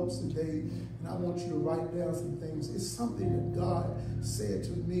some notes today, and I want you to write down some things. It's something that God said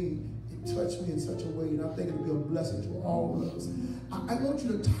to me. It touched me in such a way, and I think it'll be a blessing to all of us. I want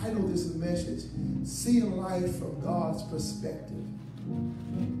you to title this message, Seeing Life from God's Perspective.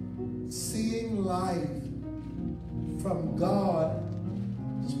 Seeing life from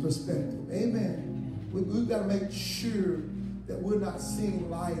God's perspective. Amen. We've got to make sure that we're not seeing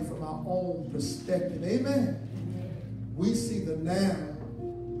life from our own perspective. Amen. We see the now,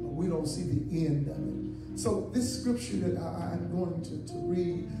 but we don't see the end of it. So this scripture that I'm going to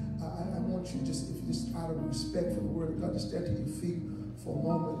read, I want you just, if you just out of respect for the word of God, just stand to your feet for a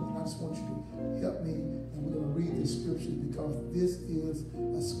moment. And I just want you to help me, and we're going to read this scripture because this is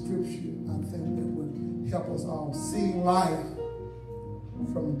a scripture I think that would help us all. Seeing life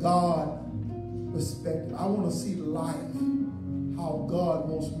from God's perspective. I want to see life how God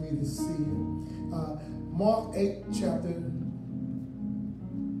wants me to see it. Mark 8, chapter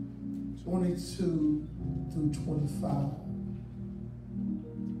 22 through 25.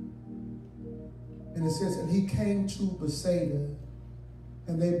 And it says, and he came to Bethsaida,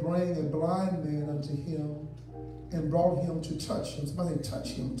 and they bring a blind man unto him and brought him to touch him. Somebody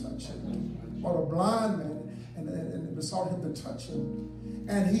touch him, touch him. Brought a blind man and besought him to touch him.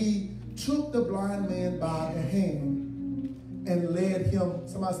 And he took the blind man by the hand and led him,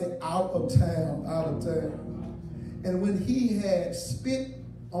 somebody say, out of town, out of town. And when he had spit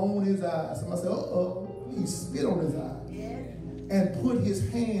on his eyes, somebody say, he spit on his eyes, and put his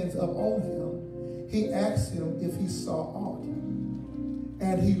hands up on him, he asked him if he saw aught.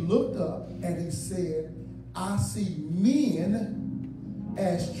 And he looked up and he said, I see men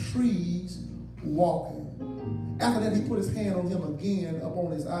as trees walking. After that, he put his hand on him again, up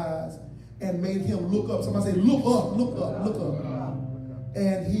on his eyes, and made him look up. Somebody say, look up, look up, look up.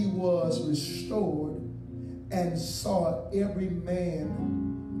 And he was restored and saw every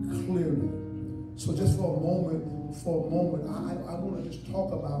man clearly. So just for a moment, I want to just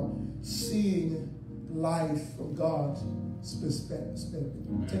talk about seeing life from God's perspective.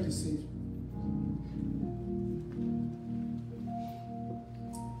 Take a seat.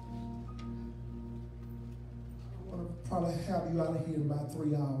 Probably have you out of here in about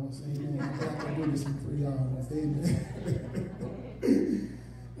 3 hours. Amen. I can do this in 3 hours. Amen.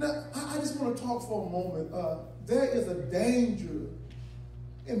 Now, I just want to talk for a moment. There is a danger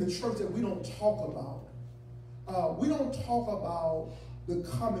in the church that we don't talk about. We don't talk about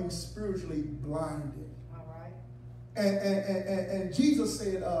becoming spiritually blinded. All right. And Jesus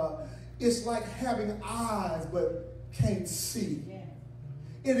said, it's like having eyes but can't see. Yeah.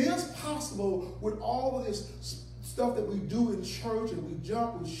 It is possible with all of this stuff that we do in church, and we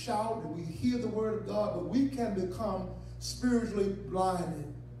jump, we shout, and we hear the word of God, but we can become spiritually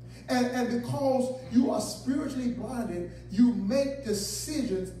blinded. And because you are spiritually blinded, you make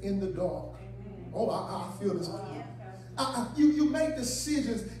decisions in the dark. Oh, I feel this. You make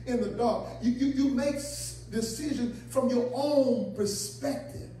decisions in the dark. You make decisions from your own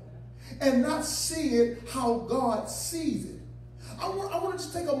perspective and not see it how God sees it. I want to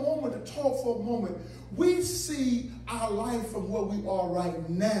just take a moment to talk for a moment. We see our life from where we are right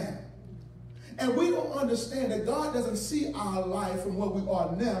now. And we don't understand that God doesn't see our life from where we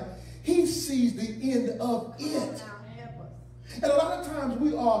are now. He sees the end of it. And a lot of times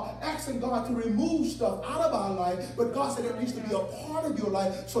we are asking God to remove stuff out of our life, but God said it needs to be a part of your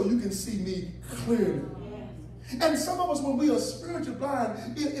life so you can see me clearly. And some of us, when we are spiritually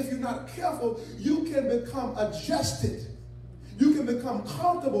blind, if you're not careful, you can become adjusted. You can become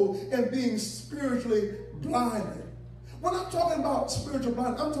comfortable in being spiritually blinded. When I'm talking about spiritual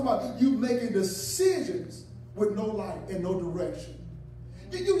blindness, I'm talking about you making decisions with no light and no direction.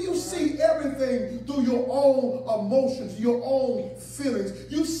 You see everything through your own emotions, your own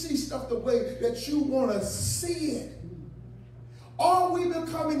feelings. You see stuff the way that you want to see it. Are we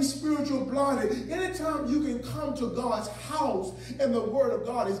becoming spiritual blinded? Anytime you can come to God's house and the word of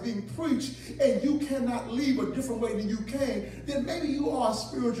God is being preached and you cannot leave a different way than you came, then maybe you are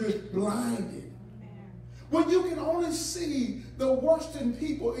spiritually blinded. When you can only see the worst in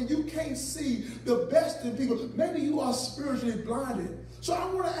people and you can't see the best in people, maybe you are spiritually blinded. So I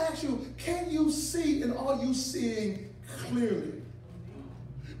want to ask you, can you see and are you seeing clearly?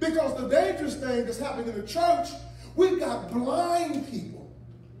 Because the dangerous thing that's happening in the church, we've got blind people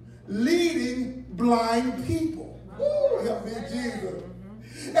leading blind people. Ooh, help me, Jesus.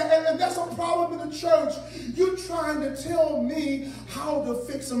 And that's a problem in the church. You're trying to tell me how to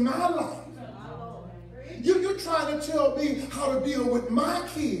fix my life. You're trying to tell me how to deal with my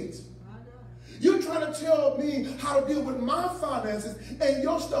kids. You're trying to tell me how to deal with my finances, and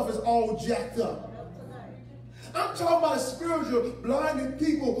your stuff is all jacked up. I'm talking about spiritual blinded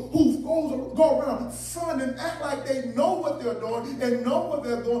people who go around front and act like they know what they're doing and know what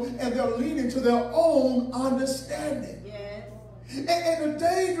they're doing, and they're leaning to their own understanding. Yes. And the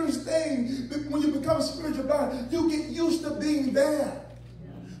dangerous thing, when you become spiritual blind, you get used to being there.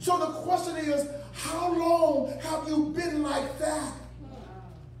 So the question is, how long have you been like that?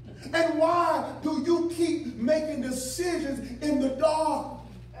 And why do you keep making decisions in the dark?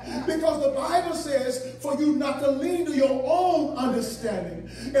 Because the Bible says for you not to lean to your own understanding.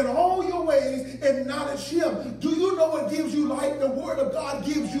 In all your ways, acknowledge him. Do you know what gives you light? The word of God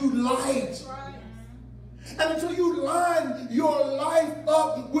gives you light. And until you line your life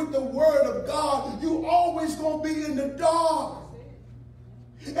up with the word of God, you always going to be in the dark.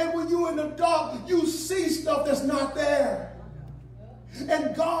 And when you're in the dark, you see stuff that's not there.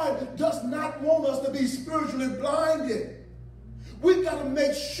 And God does not want us to be spiritually blinded. We've got to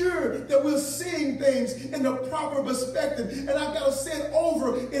make sure that we're seeing things in the proper perspective. And I've got to say it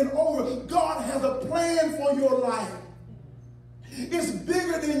over and over. God has a plan for your life. It's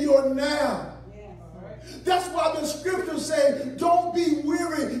bigger than your now. That's why the scriptures say, don't be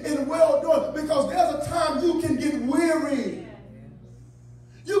weary in well-doing, because there's a time you can get weary.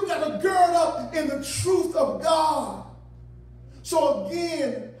 You've got to gird up in the truth of God. So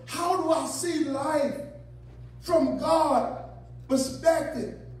again, how do I see life from God's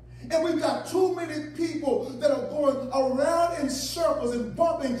perspective? And we've got too many people that are going around in circles and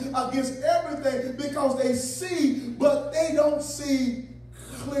bumping against everything because they see, but they don't see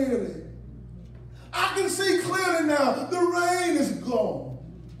clearly. I can see clearly now. The rain is gone.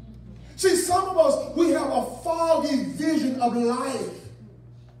 See, some of us, we have a foggy vision of life.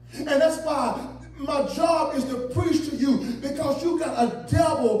 And that's why my job is to preach to you, because you got a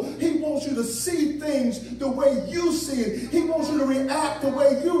devil. He wants you to see things the way you see it. He wants you to react the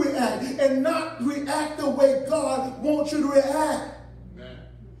way you react and not react the way God wants you to react. Amen.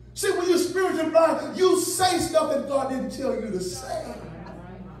 See, when you're spiritually blind, you say stuff that God didn't tell you to say.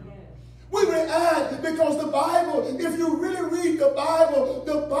 We react because the Bible, if you really read the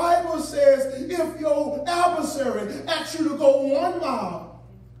Bible says if your adversary asks you to go 1 mile,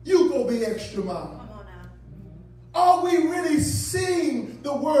 you go the extra mile. Come on now. Are we really seeing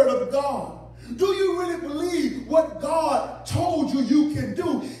the word of God? Do you really believe what God told you you can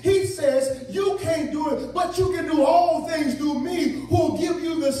do? He says you can't do it, but you can do all things through me who will give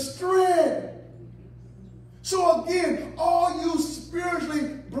you the strength. So again, are you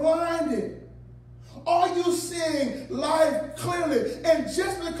spiritually blinded? Are you seeing life clearly? And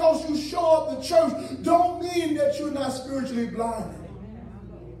just because you show up to church don't mean that you're not spiritually blinded.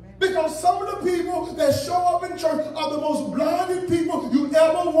 Because some of the people that show up in church are the most blinded people you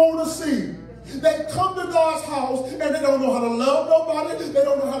ever want to see. They come to God's house and they don't know how to love nobody. They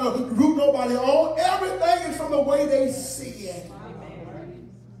don't know how to root nobody on. Everything is from the way they see it.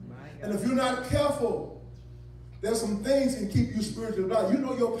 And if you're not careful, there's some things that can keep you spiritually blind. You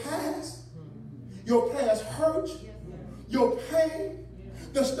know your past hurt, your pain,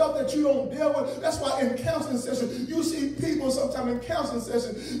 the stuff that you don't deal with. That's why in counseling sessions, you see people sometimes in counseling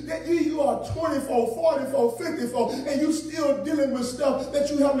sessions that you are 24, 44, 54, and you still dealing with stuff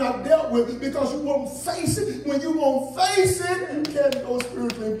that you have not dealt with because you won't face it. When you won't face it, you can't go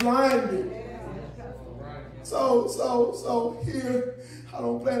spiritually blinded. So here, I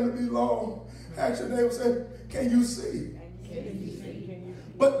don't plan to be long. Actually, they would say, can you see?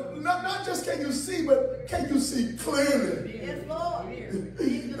 But not just can you see, but can you see clearly? Yes, Lord.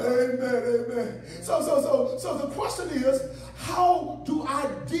 Amen. So the question is, how do I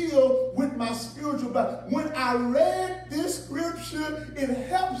deal with my spiritual battle? When I read this scripture, it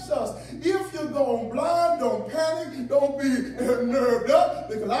helps us. If you're going blind, don't panic, don't be nerved up,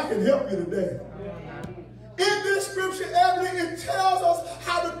 because I can help you today. In this scripture, it tells us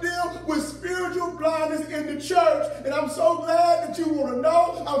how to deal with spiritual blindness in the church. And I'm so glad that you want to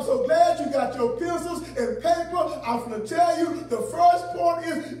know. I'm so glad you got your pencils and paper. I'm going to tell you, the first point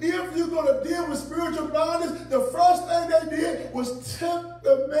is, if you're going to deal with spiritual blindness, the first thing they did was took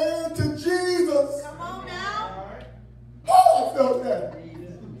the man to Jesus. Come on now. Oh, I felt that.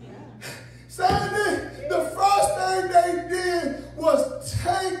 Sandy, the first thing they did was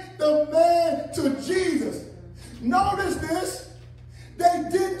take the man to Jesus. Notice this. They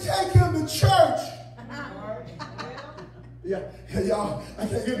didn't take him to church. Yeah, y'all, I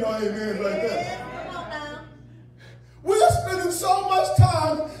can't get no amen like that. We're spending so much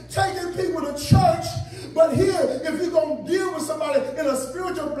time taking people to church, but here, if you're going to deal with somebody in a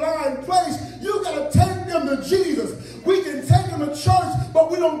spiritual blind place, you got to take them to Jesus. We can take them to church, but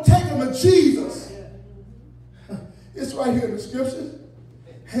we don't take them to Jesus. It's right here in the scriptures.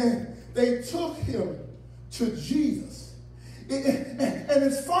 And they took him to Jesus. And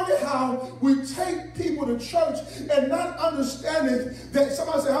it's funny how we take people to church and not understanding that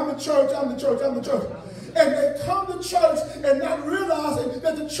somebody say, I'm the church, I'm the church, I'm the church. And they come to church and not realizing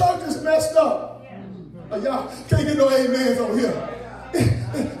that the church is messed up. Y'all can't get no amens over here.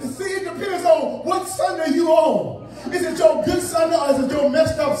 See, it depends on what Sunday you on. Is it your good Sunday or is it your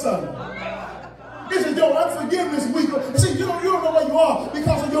messed up Sunday? Is it your unforgiveness week? See, you don't know where you are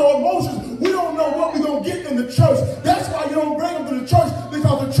because of your emotions. We don't know what we're going to get in the church. That's why you don't bring them to the church,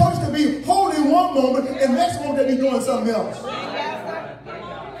 because the church can be holy one moment and next moment they be doing something else.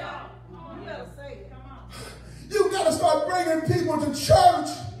 You got to start bringing people to church.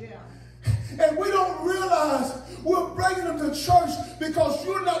 And we don't realize we're bringing them to church because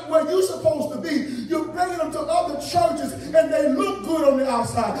you're not where you're supposed to be. You're bringing them to other churches and they look good on the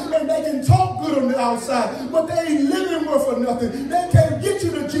outside and they can talk good on the outside, but they ain't living worth for nothing. They can't get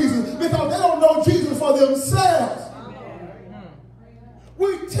you to Jesus because they don't know Jesus for themselves.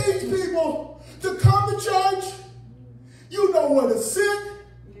 We teach people to come to church. You know where to sit.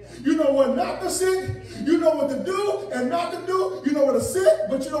 You know what not to sit. You know what to do and not to do. You know where to sit,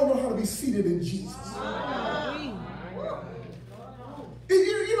 but you don't know how to be seated in Jesus.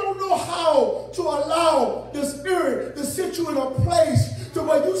 You don't know how to allow the Spirit to sit you in a place to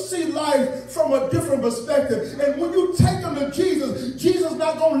where you see life from a different perspective. And when you take them to Jesus, Jesus is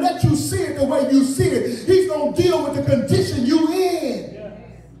not going to let you see it the way you see it. He's going to deal with the condition you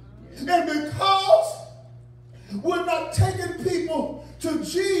in. And because we're not taking people to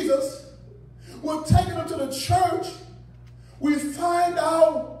Jesus, we're taking them to the church, we find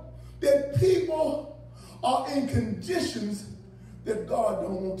out that people are in conditions that God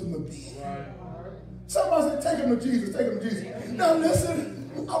don't want them to be. Right. Somebody said, take them to Jesus, take them to Jesus. Now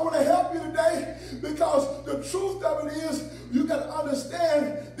listen, I want to help you today because the truth of it is you got to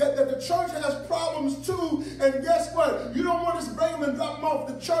understand that the church has problems too. And guess what? You don't want to just bring them and drop them off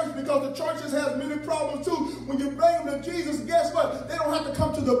the church because the churches has many problems too. When you bring them to Jesus, guess what? They don't have to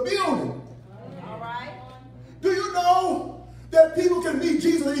come to the building. All right. Do you know that people can meet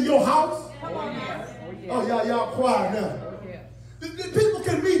Jesus in your house? Come on now. Oh, y'all quiet now. People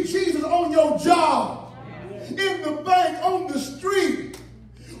can meet Jesus on your job, in the bank, on the street.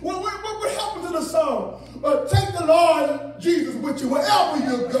 What happened to the song? Take the Lord Jesus with you wherever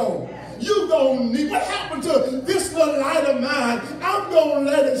you go. You don't need. What happened to this little light of mine? I'm going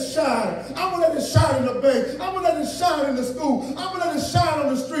to let it shine. I'm going to let it shine in the bank. I'm going to let it shine in the school. I'm going to let it shine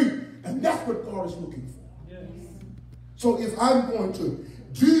on the street. And that's what God is looking for. Yes. So if I'm going to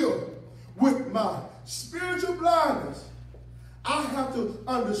deal with my spiritual blindness, I have to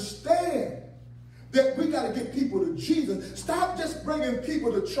understand that we got to get people to Jesus. Stop just bringing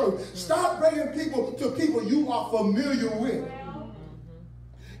people to church. Stop bringing people to people you are familiar with.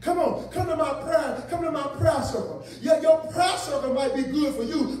 Come on, come to my prayer circle. Yeah, your prayer circle might be good for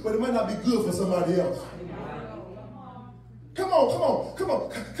you, but it might not be good for somebody else. Come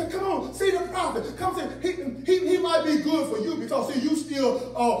on. See the prophet. Come see, he might be good for you because see, you still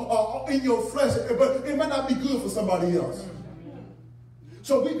in your flesh, but it might not be good for somebody else.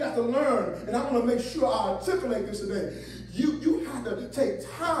 So we got to learn, and I want to make sure I articulate this today. You have to take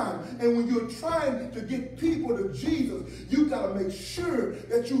time, and when you're trying to get people to Jesus, you got to make sure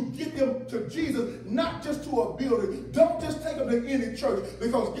that you get them to Jesus, not just to a building. Don't just take them to any church,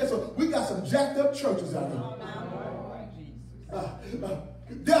 because guess what? We got some jacked up churches out here.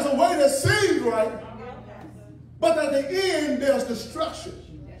 There's a way that seems right, but at the end, there's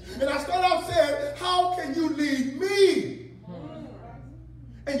destruction. And I start off saying, how can you lead me?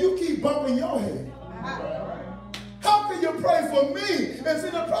 And you keep bumping your head. How can you pray for me? And see,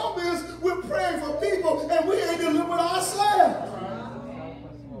 the problem is we're praying for people and we ain't dealing with ourselves.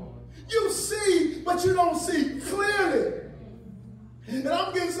 You see, but you don't see clearly. And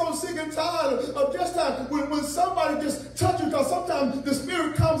I'm getting so sick and tired of just time when somebody just touches you, because sometimes the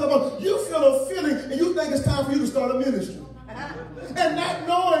Spirit comes up, you feel a feeling and you think it's time for you to start a ministry. And not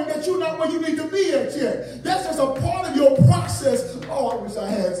knowing that you're not where you need to be at yet. That's just a part of your process. Oh, I wish I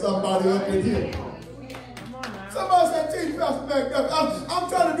had somebody up in here. Somebody said, teach Pastor McDuffie. I'm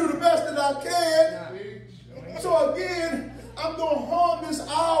trying to do the best that I can. So again, I'm going to harm this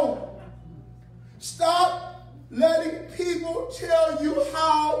out. Stop letting people tell you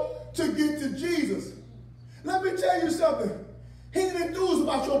how to get to Jesus. Let me tell you something. He ain't enthused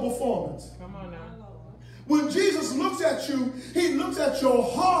about your performance. Come on now. When Jesus looks at you, he looks at your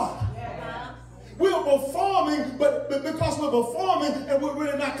heart. Yeah. We're performing, but because we're performing and we're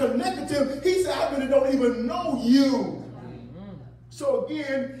really not connected to him, he said, I really don't even know you. So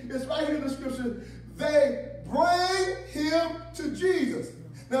again, it's right here in the scripture. They bring him to Jesus.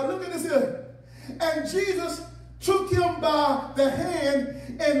 Now look at this here. And Jesus took him by the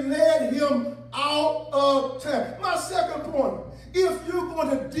hand and led him out of town. My second point, if you're going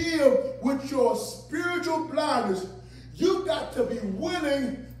to deal with your spiritual blindness, you got to be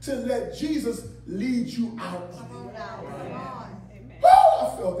willing to let Jesus lead you out of it.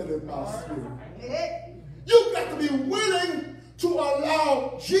 Oh, I felt it in my spirit. You got to be willing to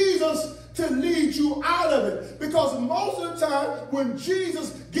allow Jesus to lead you out of it. Because most of the time, when Jesus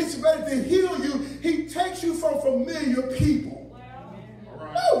gets ready to heal you, he takes you from familiar people.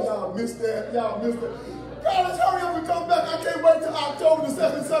 Oh, y'all missed that. Y'all missed it. God, let's hurry up and come back. I can't wait till October the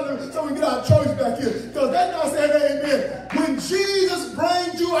 2nd Sunday so we can get our church back here. Because they're not saying amen. When Jesus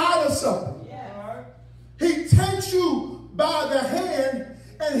brings you out of something, he takes you by the hand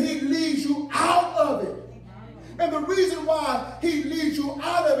and he leads you out of it. And the reason why he leads you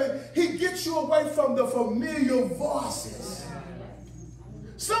out of it, he gets you away from the familiar voices.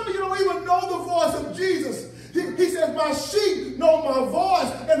 Some of you don't even know the voice of Jesus. He says, my sheep know my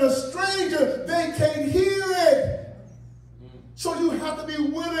voice, and a stranger, they can't hear it. So you have to be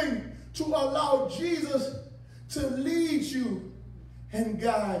willing to allow Jesus to lead you and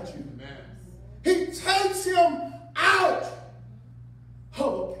guide you. Amen. He takes him out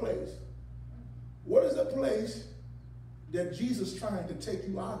of a place. What is a place that Jesus is trying to take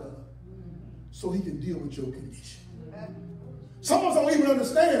you out of so he can deal with your condition? Some of us don't even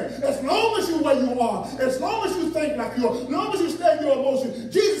understand. As long as you're where you are, as long as you think like you are, as long as you stay in your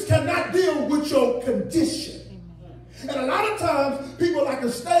emotions, Jesus cannot deal with your condition. And a lot of times, people like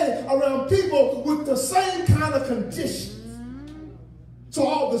to stay around people with the same kind of conditions. So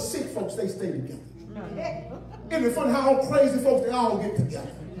all the sick folks, they stay together. Isn't it funny how all crazy folks, they all get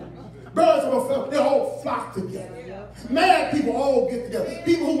together. Birds of a feather, they all flock together. Mad people all get together.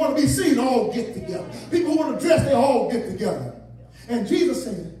 People who want to be seen all get together. People who want to dress, they all get together. And Jesus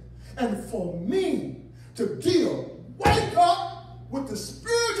said, and for me to wake up with the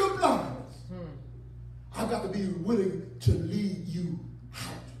spiritual blindness, I've got to be willing to lead you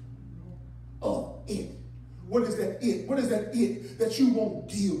out of it. What is that it? What is that it that you won't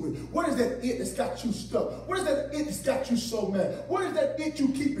deal with? What is that it that's got you stuck? What is that it that's got you so mad? What is that it you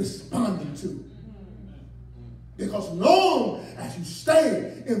keep responding to? Because long as you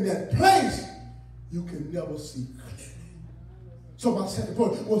stay in that place, you can never see clearly. So my second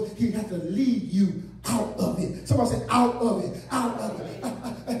point was he had to lead you out of it. Somebody said out of it, out of it.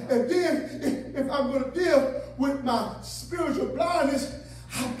 And then if I'm going to deal with my spiritual blindness,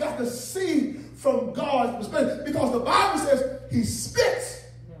 I've got to see from God's perspective. Because the Bible says he spits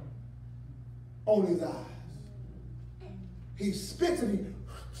on his eyes. He spits and he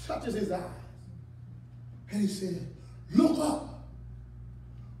touches his eyes. And he said, look up.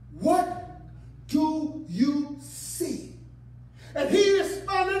 What do you see? And he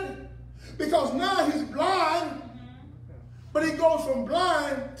responded, because now he's blind, but he goes from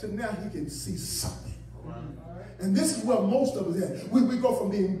blind to now he can see something. And this is where most of us at. We go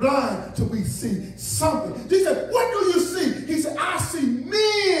from being blind to we see something. He said, what do you see? He said, I see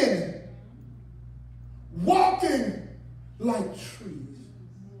men walking like trees.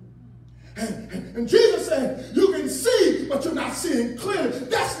 And Jesus said, you can see, but you're not seeing clearly.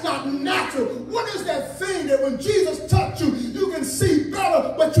 That's not natural. What is that thing that when Jesus touched you, you can see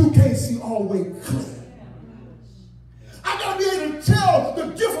better, but you can't see all the way clear? I got to be able to tell the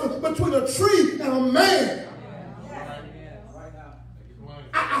difference between a tree and a man.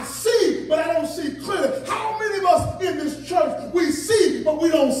 I see, but I don't see clearly. How many of us in this church, we see, but we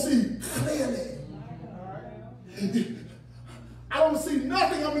don't see clearly? I don't see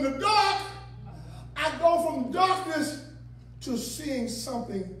nothing. I'm in the dark. I go from darkness to seeing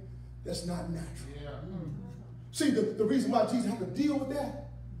something that's not natural. Yeah. See, the reason why Jesus had to deal with that,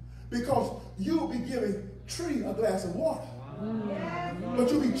 because you'll be giving tree a glass of water.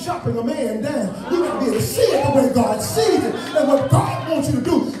 But you'll be chopping a man down. You got to be able to see it the way God sees it. And what God wants you to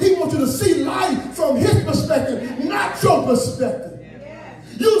do, he wants you to see life from his perspective, not your perspective.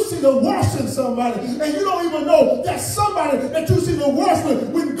 You see the worst in somebody, and you don't even know that somebody that you see the worst with,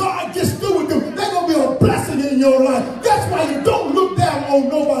 when God gets through with them, they're going to be a blessing in your life. That's why you don't look down on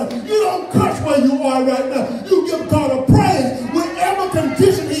nobody. You don't curse where you are right now. You give God a praise. Whatever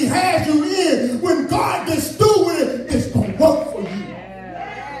condition he has you in, when God gets through with it, it's going to work for you.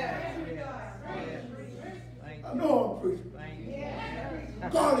 I know I'm preaching.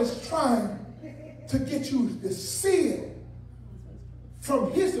 God is trying to get you to see it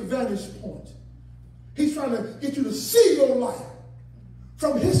from his vantage point. He's trying to get you to see your life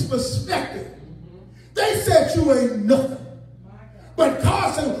from his perspective. They said you ain't nothing. But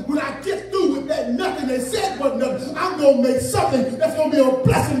God said, when I get through with that nothing they said was nothing, I'm going to make something that's going to be a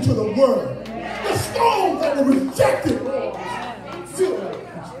blessing to the world. stones that were rejected. Feel like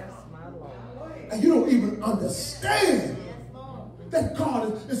and you don't even understand that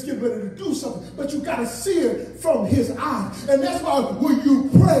God is getting ready to do something, but you got to see it from his eyes. And that's why when you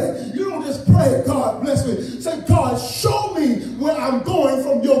pray, you don't just pray, God bless me. Say, God, show me where I'm going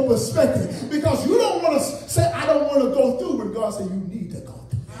from your perspective. Because you don't want to say, I don't want to go through, but God said, you need to go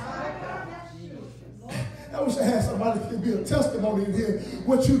through. I wish I had somebody that could be a testimony in here.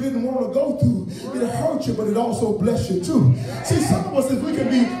 What you didn't want to go through, it hurt you, but it also blessed you too. See, some of us, if we can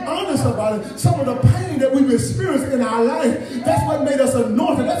be honest about it, some of the pain that we've experienced in our life, that's what made us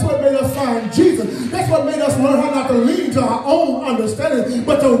anointed. That's what made us find Jesus. That's what made us learn how not to lean to our own understanding,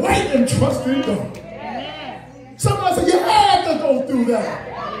 but to wait and trust in God. Somebody said, you had to go through that.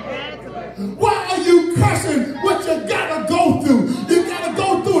 Why are you cursing what you gotta go through? You gotta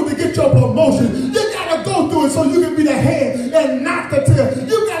go through it to get your promotion. You gotta go through it so you can be the head and not the tail.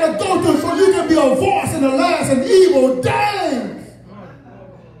 You gotta go through it so you can be a voice in the last and evil days.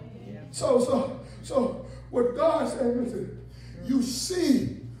 So what God said, listen, you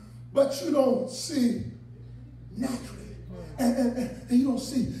see, but you don't see naturally. And you don't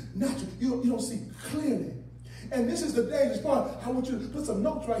see naturally. You don't see clearly. And this is the dangerous part. I want you to put some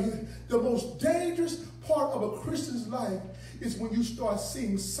notes right here. The most dangerous part of a Christian's life is when you start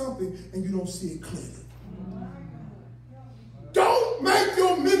seeing something and you don't see it clearly. Don't make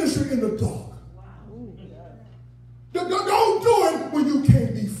your ministry in the dark. Don't do it when you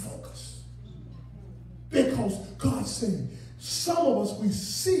can't be focused. Because God's saying, some of us, we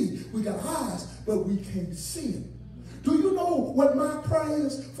see, we got eyes, but we can't see it. Do you know what my prayer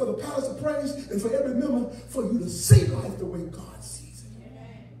is for the palace of praise and for every member? For you to see life the way God sees it.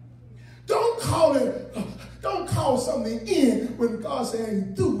 Don't call something in when God says I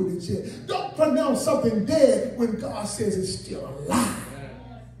ain't through with it yet. Don't pronounce something dead when God says it's still alive.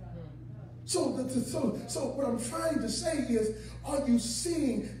 So what I'm trying to say is, are you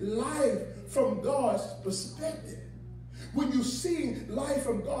seeing life from God's perspective? When you see life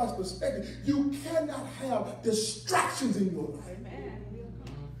from God's perspective, you cannot have distractions in your life.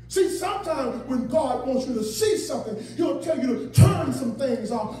 See, sometimes when God wants you to see something, he'll tell you to turn some things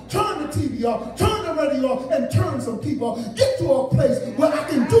off, turn the TV off, turn the radio off, and turn some people off. Get to a place where I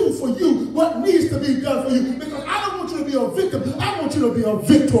can do for you what needs to be done for you. Because I don't want you to be a victim. I want you to be a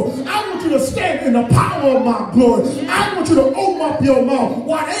victor. I want you to stand in the power of my glory. I want you to open up your mouth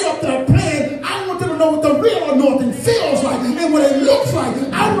while they up there playing. I want them to know what the real anointing feels like and what it looks like.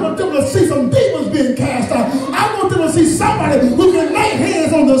 I want them to see some demons being cast out. I want them to see somebody who can lay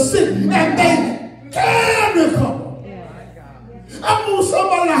hands on the sick and they can recover. I want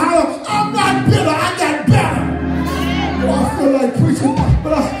somebody to holler, I'm not bitter, I got better. Oh, I feel like preaching,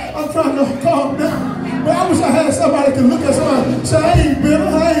 but I'm trying to calm down. But I wish I had somebody to look at somebody and say, I ain't bitter.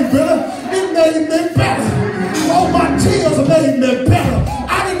 It made me better. All my tears made me better.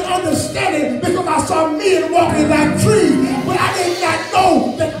 I didn't understand it because I saw men walking like trees, but I did not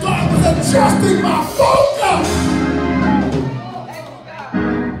know that God was adjusting my focus.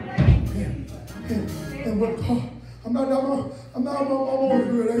 And what God, I'm not almost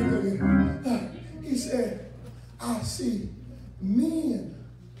doing anything. He said, I see men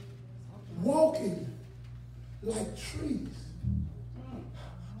walking like trees.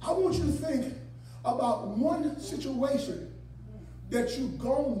 I want you to think about one situation that you've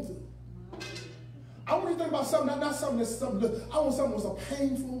gone through. I want you to think about something, not something that's something. I want something that was a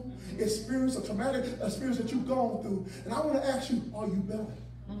painful experience, a traumatic experience that you've gone through. And I want to ask you, are you better?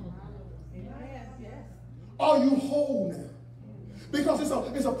 Are you whole now? Because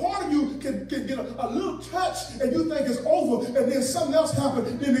it's a part of you can get a little touch and you think it's over, and then something else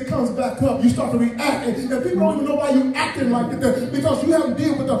happens, then it comes back up. You start to react, and people don't even know why you're acting like that, because you haven't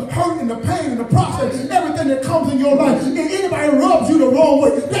dealt with the hurt and the pain and the process, everything that comes in your life. And anybody rubs you the wrong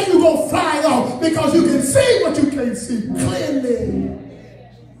way, then you go fly off because you can see what you can't see clearly.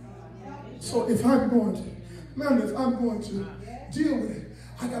 So if I'm going to deal with it,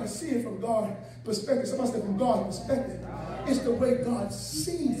 I got to see it from God's perspective. Somebody said from God's perspective. It's the way God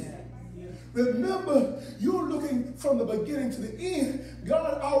sees it. Remember, you're looking from the beginning to the end.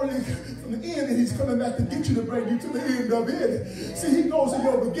 God already from the end, and he's coming back to get you to bring you to the end of it. See, he goes in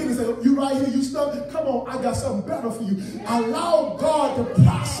your beginning and says, you right here, you stuck? Come on, I got something better for you. Allow God to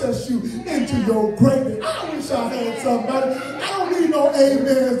process you into your greatness. I wish I had somebody. I don't need no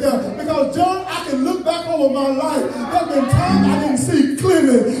amens there. Because, John, I can look back over my life. There's been times I didn't see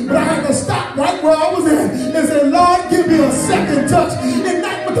clearly, but I had to stop right where I was at and say, Lord, give me a second touch. And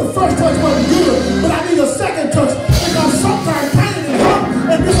not with the first touch wasn't good, but I need a second touch, because sometimes pain and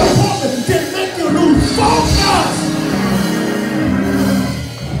hurt and disappointment can make you lose focus.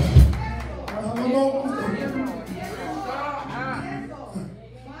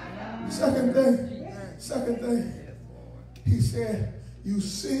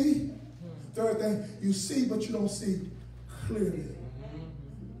 see. Third thing, you see, but you don't see clearly.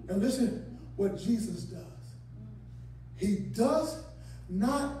 And listen what Jesus does. He does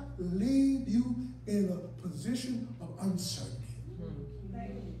not leave you in a position of uncertainty.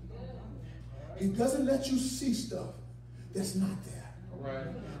 He doesn't let you see stuff that's not there. Right.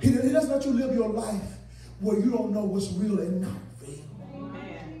 He doesn't let you live your life where you don't know what's real and not real.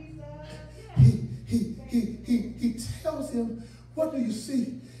 He tells him, what do you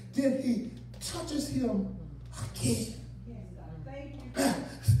see? Then he touches him again.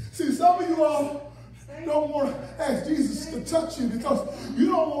 See, some of you all don't want to ask Jesus to touch you because you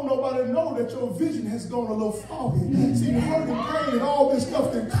don't want nobody to know that your vision has gone a little foggy. See, hurt and pain and all this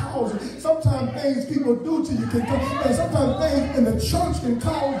stuff can cause it. Sometimes things people do to you can cause, and sometimes things in the church can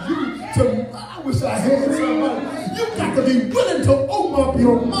cause you to, I wish I had somebody. You got to be willing to open up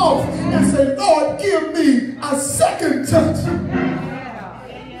your mouth and say, Lord, give me a second touch.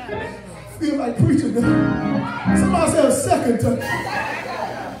 Feel like preaching now. Somebody say a second touch.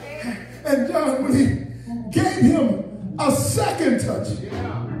 And John, when he gave him a second touch,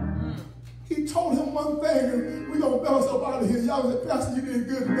 he told him one thing, and we're going to bounce up out of here. Y'all said, Pastor, you did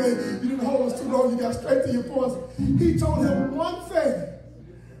good today. You didn't hold us too long. You got straight to your points. He told him one thing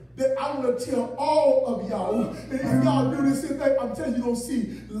that I want to tell all of y'all. And if y'all do this thing, I'm telling you, you're going to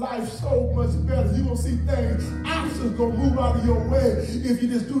see life so much better. You're going to see things, options going to move out of your way if you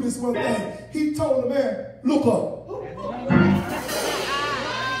just do this one thing. He told the man, look up.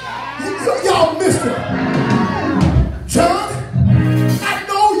 Y'all missed it. John, I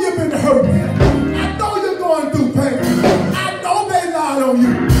know you've been hurt. I know you're going through pain. I know they lied on you.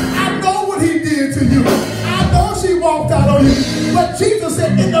 I know what he did to you. I know she walked out on you. But Jesus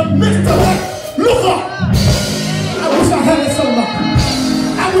said, in the midst of that, look up. I wish I had somebody.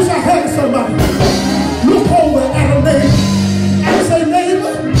 I wish I had somebody. Look over at a neighbor and say,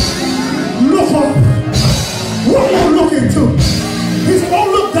 neighbor, look up. What are you looking to? He said,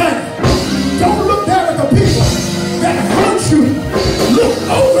 don't look down. Don't look down at the people that hurt you. Look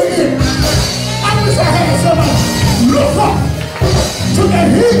over it. I wish I had somebody. Look up to the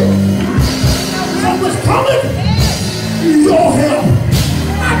hill from which cometh your help.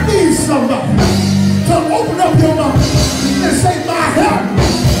 I need somebody to open up your mouth and say, my help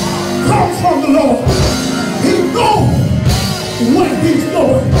comes from the Lord. He knows where he's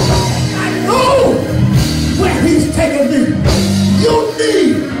going. I know where he's taking me. You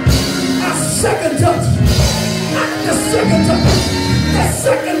need a second touch. Not the second touch. The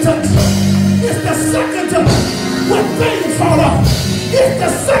second touch. It's the second touch when things fall off. It's the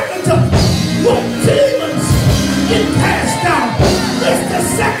second touch when demons get cast down. It's the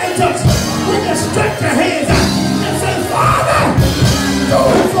second touch when you stretch your hands out and say, Father, do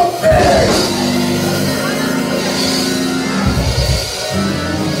it for me.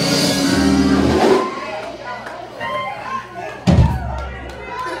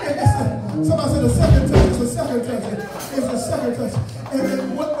 Somebody said the second touch is the second touch. It's the second touch. And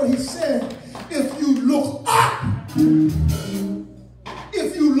then what he said, if you look up,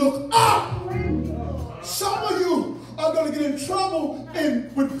 some of you are going to get in trouble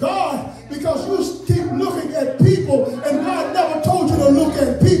with God because you keep looking at people, and God never told you to look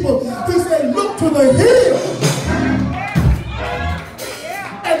at people. He said, look to the hill.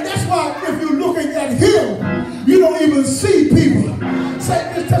 And that's why if you're looking at him, you don't even see people.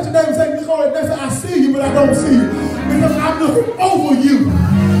 Say, just touch your name and say, Lord, I see you, but I don't see you. Because I'm looking over you.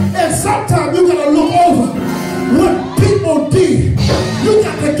 And sometimes you got to look over what people did. You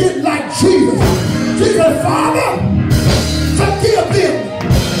got to get like Jesus. Jesus, Father, forgive them.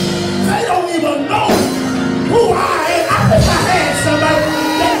 They don't even know who I am. I wish I had somebody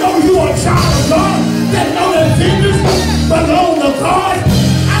that know you are a child of God, that know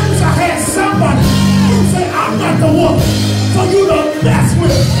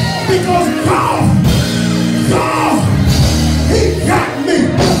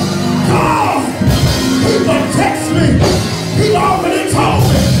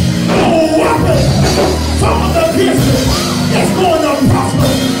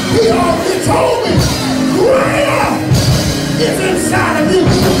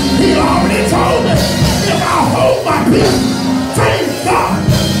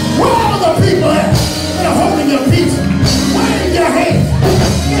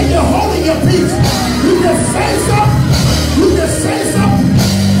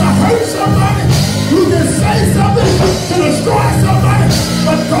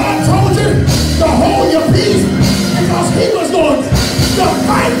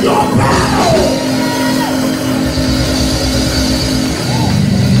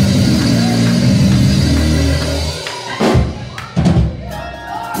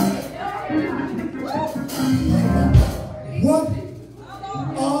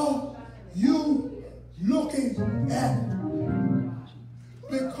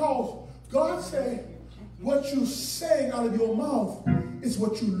out of your mouth is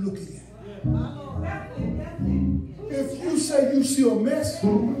what you're looking at. If you say you see a mess,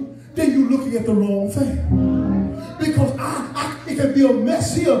 then you're looking at the wrong thing. Because it can be a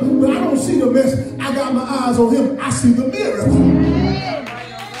mess here, but I don't see the mess. I got my eyes on him. I see the miracle.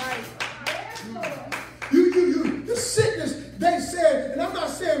 The sickness, they said, and I'm not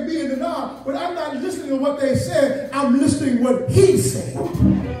saying be in denial, but I'm not listening to what they said. I'm listening to what he said.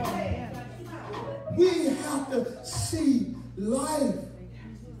 We have to see life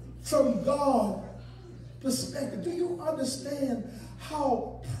from God's perspective. Do you understand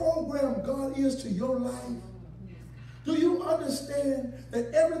how programmed God is to your life? Do you understand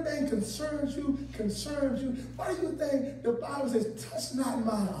that everything concerns you? Why do you think the Bible says, touch not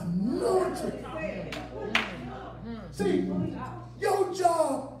my anointing? See, your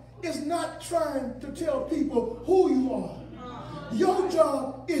job is not trying to tell people who you are. Your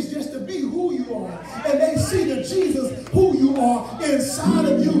job is just to be who you are. And they see the Jesus who you are inside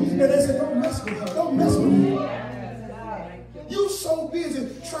of you. And they say, don't mess with her. Don't mess with her. You're so busy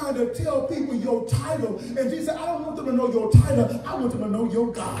trying to tell people your title. And Jesus said, I don't want them to know your title. I want them to know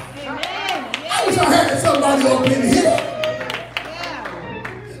your God. I wish I had somebody up in here.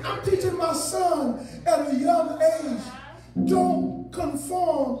 I'm teaching my son at a young age, don't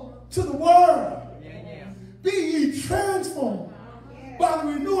conform to the world. Be ye transformed by the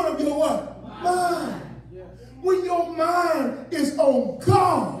renewing of your what? Mind. When your mind is on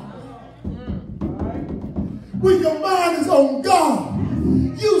God, when your mind is on God,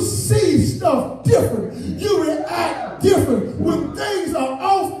 you see stuff different. You react different. When things are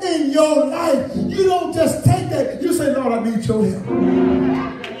off in your life, you don't just take that. You say, Lord, I need your help.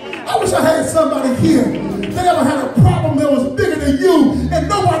 I wish I had somebody here that ever had a problem that was bigger than you and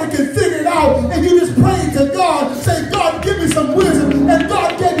nobody can figure it out. And you just prayed to God, say, God, give me some wisdom. And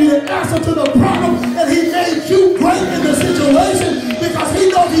God gave you the answer to the problem. And he made you great in the situation because he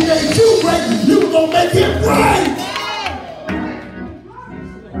knows he made you great. You were going to make him great.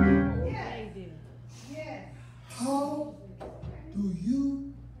 How do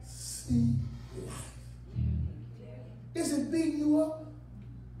you see life? Is it beating you up?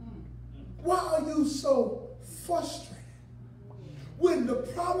 Why are you so frustrated? When the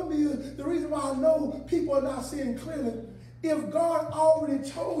problem is, the reason why I know people are not seeing clearly, if God already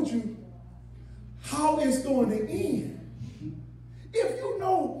told you how it's going to end, if you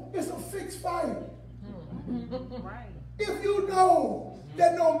know it's a fixed fight, if you know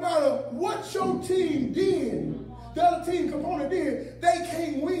that no matter what your team did, the other team component did, they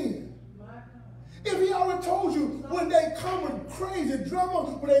can't win. If he already told you when they come with crazy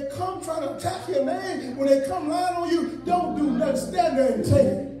drama, when they come trying to attack your name, when they come lying on you, don't do nothing. Stand there and take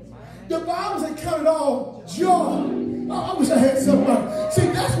it. The Bible said count it all joy. I wish I had somebody. See,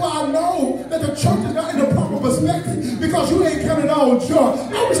 that's why I know that the church is not in the proper perspective because you ain't counting all joy.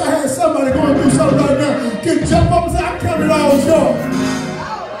 I wish I had somebody going through something right now. Can jump up and say, I'm counting all joy.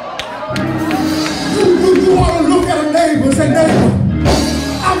 You ought to look at a neighbor and say, neighbor,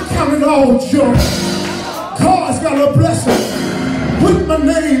 I'm counting all joy. God's got a blessing with my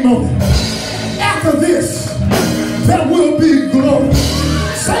name on it. After this, there will be glory.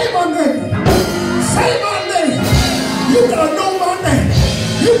 Say my name. Say my name. You gotta know my name.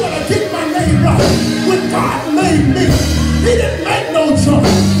 You gotta get my name right. When God made me, he didn't make no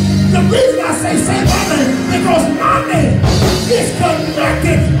choice. The reason I say my name, because my name is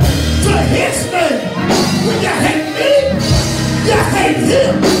connected to his name. When you hate me, you hate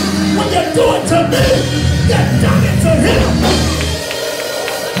him. When you do it to me, you done it to him.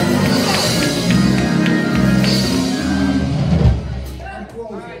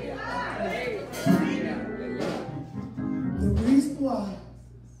 The reason why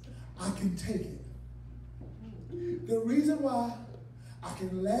I can take it, the reason why I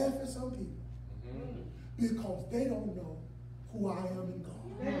can laugh at some people, because they don't know who I am in God.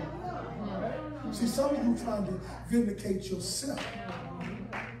 See, some of you trying to vindicate yourself.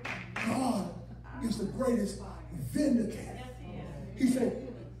 God is the greatest vindicator. He said,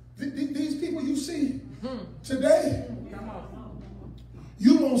 these people you see today,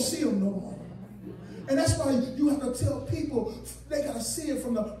 you won't see them no more. And that's why you have to tell people they got to see it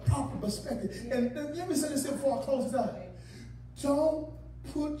from the proper perspective. And let me say this before I close this out. Don't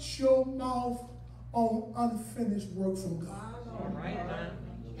put your mouth on unfinished work from God. All right, man.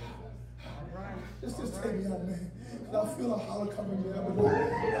 Just take me out, man. I feel a holler coming there.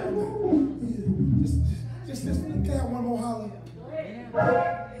 Just can I have one more holler?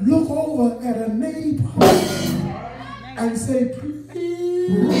 Look over at a neighbor and say,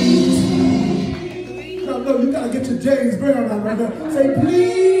 please. No, you gotta get your James Brown right now. Say,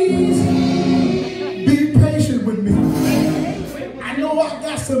 please be patient with me.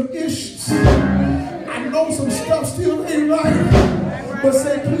 some issues. I know some stuff still ain't right. But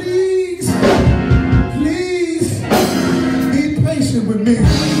say, please, please be patient with me.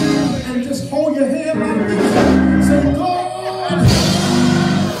 And just hold your hand like this. Say, God,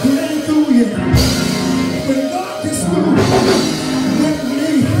 He ain't through yet. When God gets through with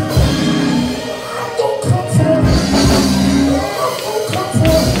me, I'm gonna come for it. I'm gonna come for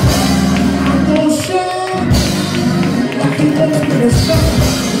it. I'm gonna shine like He wants me to shine.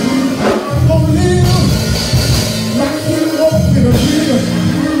 I'm gonna live like He wants me to live.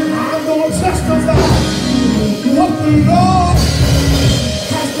 I'm gonna testify what the Lord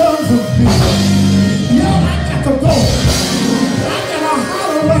has done for me. Y'all, I got to go. I gotta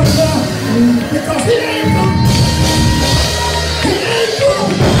holler right now because He ain't through. He ain't through.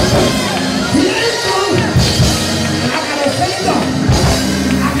 He ain't through. And I gotta thank God.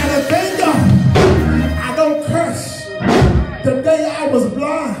 I gotta thank God. I don't curse the day I was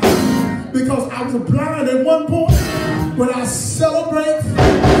blind because I was blind at one point. When I celebrate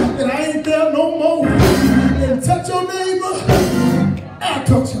that I ain't there no more, and touch your neighbor, I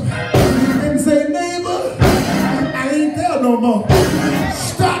touch him. And say, neighbor, I ain't there no more.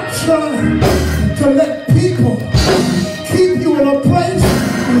 Stop trying to let people keep you in a place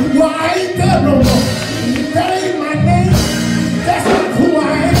where I ain't there no more. That ain't my name. That's not who I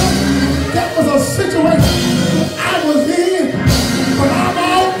am. That was a situation I was in, but I'm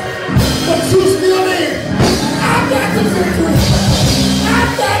out, but you still in. I got the victory. I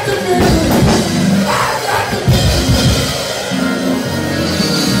got the victory. I got the victory.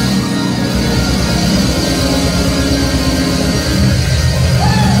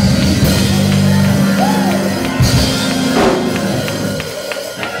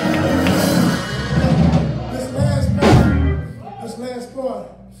 This last part,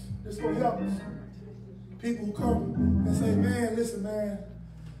 this will help people who come and say, man, listen, man,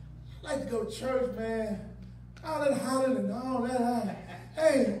 I like to go to church, man. All that hollering and all that, I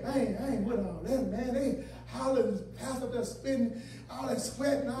ain't with all that, man. They hollering, pass up there spitting, all that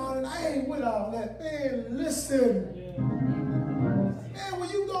sweat and all that. I ain't with all that. Man, listen. Man, when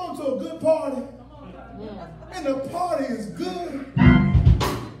you go to a good party, and the party is good,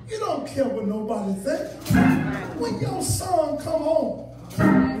 you don't care what nobody thinks. When your song come on,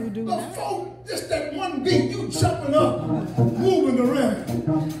 before just that one beat, you jumping up, moving around.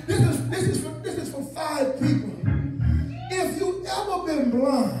 This is for 5 people. If you ever been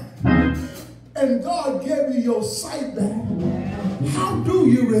blind and God gave you your sight back, how do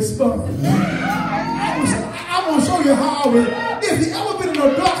you respond? I'm gonna show you how I would. If you ever been in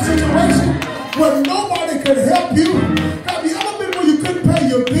a dark situation where nobody could help you, have you ever been where you couldn't pay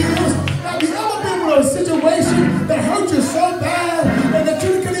your bills? Have you ever been in a situation that hurt you so bad and that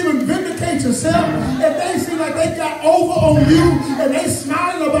you couldn't even vindicate yourself, and they seem like they got over on you and they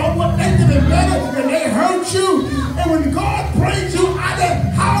smiling about what they did better and they hurt you, and when God brings you out of it,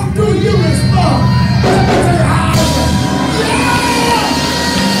 how do you respond? Let me tell you how.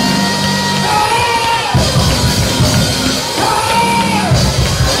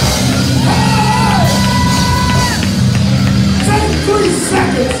 Take 3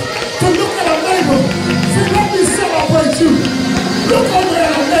 seconds to look at a neighbor. Say, let me celebrate you. Look over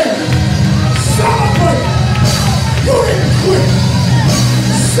at a neighbor. Celebrate. You didn't quit.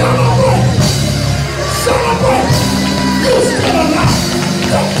 Celebrate. Celebrate. You still alive.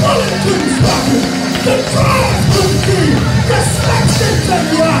 The bullet couldn't stop you. The drive couldn't kill you. The snakes didn't take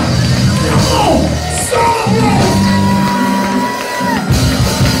you out. Come on. Celebrate.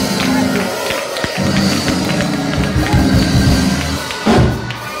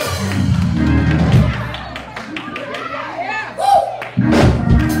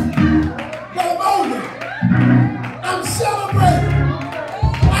 I'm celebrating.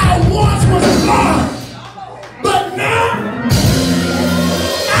 I once was blind, but now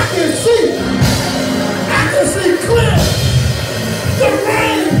I can see. I can see clear. The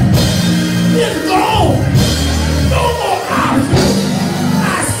rain is gone. No more obstacles. I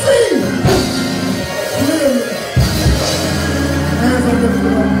see clearly. Hands are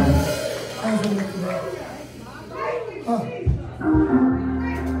lifted up. Hands are lifted up.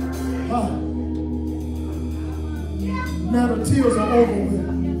 Now the tears are over with.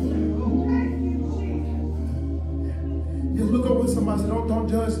 Just look over at somebody and say, don't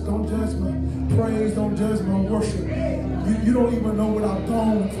judge my praise, don't judge my worship. You don't even know what I've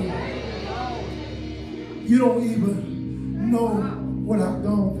gone through. You don't even know what I've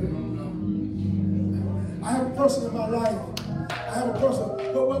gone through. I have a person in my life. I have a person,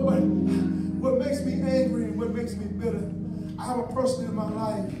 but what makes me angry and what makes me bitter, I have a person in my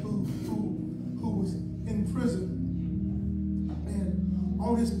life who was in prison.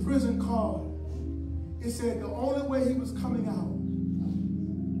 on his prison card, it said the only way he was coming out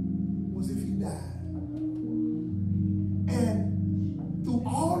was if he died. And through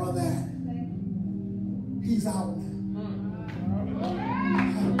all of that, he's out now.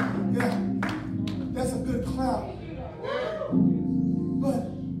 Yeah, that's a good clap. But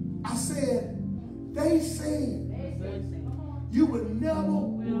I said, they said you would never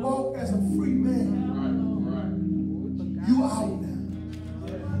walk as a free man. You out now.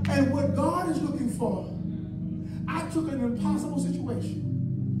 And what God is looking for, I took an impossible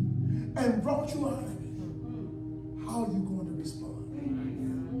situation and brought you out of it. How are you going to respond?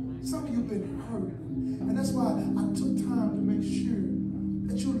 Some of you have been hurt. And that's why I took time to make sure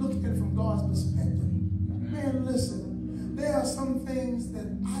that you look at it from God's perspective. Man, listen, there are some things that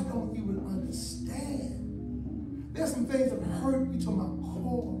I don't even understand. There are some things that hurt me to my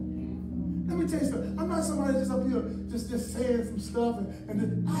core. Let me tell you something. I'm not somebody just up here just saying some stuff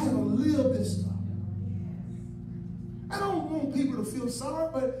and I haven't lived this stuff. I don't want people to feel sorry,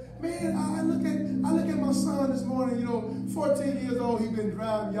 but man, I look at my son this morning, 14 years old, he's been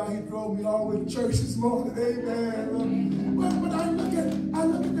driving, y'all, he drove me all the way to church this morning, amen. But I look at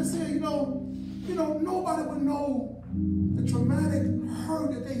this here, nobody would know the traumatic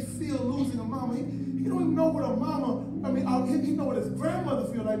hurt that they feel losing a mama. He don't even know what a mama, he know what his grandmother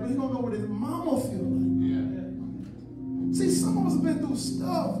feel like, but he don't know what his mama feel like. Yeah. See, some of us have been through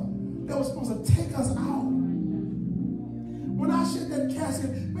stuff that was supposed to take us out. When I shed that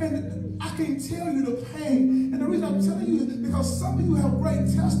casket, man, I can't tell you the pain. And the reason I'm telling you is because some of you have great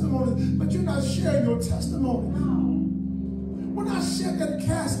testimonies, but you're not sharing your testimony. When I shed that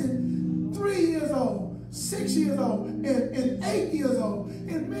casket, 3 years old, 6 years old, and 8 years old,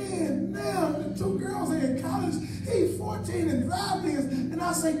 and man, now the 2 girls are in college, he's 14 and driving, and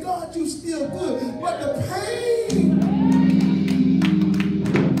I say, God, you still good. But the pain,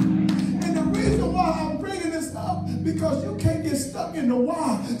 and the reason why I'm bringing this up, because you can't get stuck in the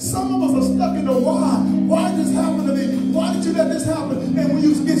why. Some of us are stuck in the why. Why did this happen to me? Why did you let this happen? And when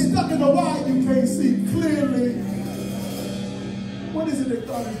you get stuck in the why, you can't see clearly. What is it that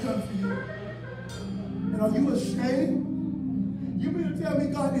God has done for you? And are you ashamed? You mean to tell me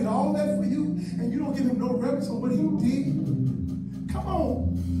God did all that for you and you don't give him no reference on what he did? Come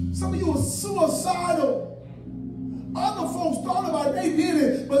on. Some of you are suicidal. Other folks thought about it, they did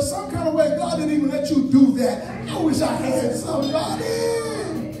it, but some kind of way God didn't even let you do that. I wish I had somebody.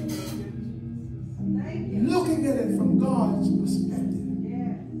 Looking at it from God's perspective.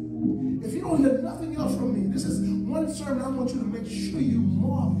 If you don't hear nothing else from me, this is one sermon I want you to make sure you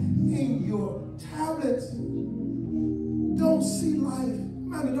mark in your tablets. Don't see life,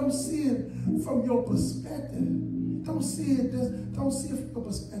 man, don't see it from your perspective. Don't see it from your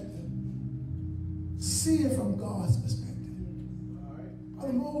perspective. See it from God's perspective. I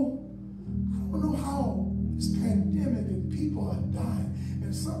don't know how this pandemic and people are dying.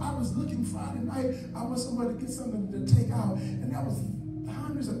 And so I was looking Friday night, I want somebody to get something to take out, and that was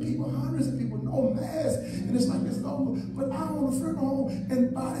hundreds of people, no mask, and it's like it's over. But I'm on the front home,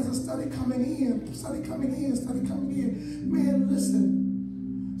 and bodies are study coming in. Man,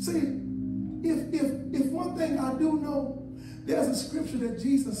 listen. See, if one thing I do know, there's a scripture that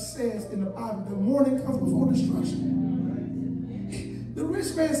Jesus says in the Bible, the morning comes before destruction. The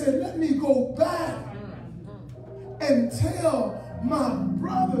rich man said, let me go back and tell my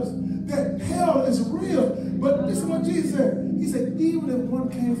brothers that hell is real. But listen what Jesus said. He said, even if one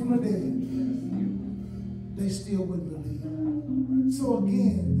came from the dead, they still wouldn't believe. So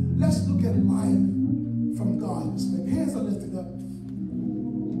again, let's look at life from God's perspective. Hands are lifted up.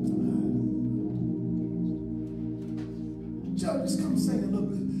 Joe, just come sing a little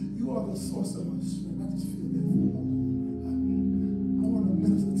bit. You are the source of my strength. I just feel that. I want to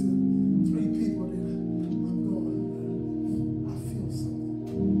minister to 3 people that I'm going. I feel something.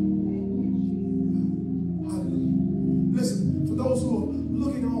 Hallelujah. Listen, for those who are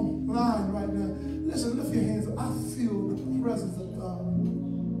looking online right now, listen, lift your hands. I feel the presence of God.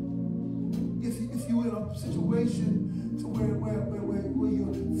 If you're in a situation to where you're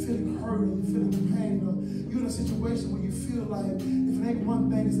feeling hurt, you're feeling pain, or you're in a situation where you feel like if it ain't one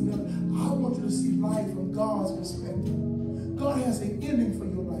thing, it's another, I want you to see life from God's perspective. God has an ending for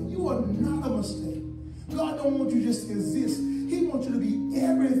your life. You are not a mistake. God don't want you just to exist. He wants you to be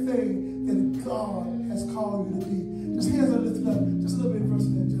everything that God has called you to be. Just hands are lifted up. Just a little bit of verse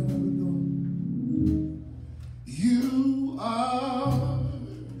that we're doing. You are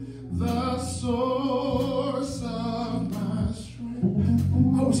the source of my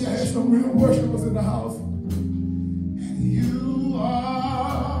strength. I wish I had some real worshipers in the house. And you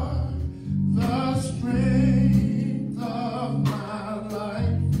are the strength of my life.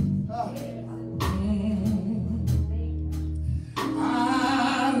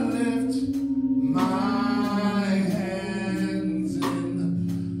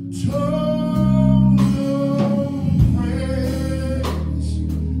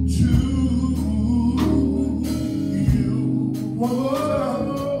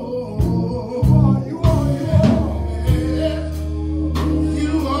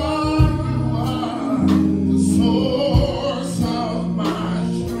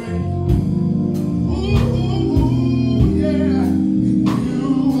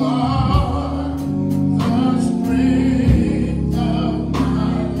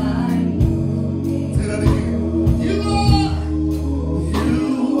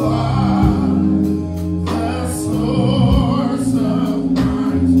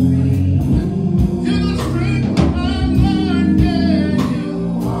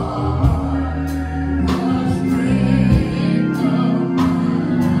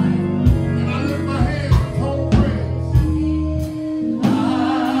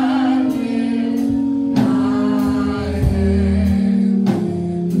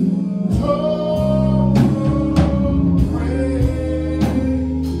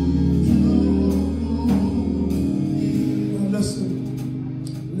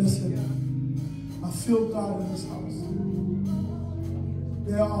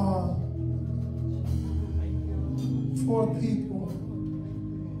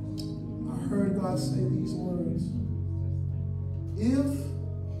 God say these words. If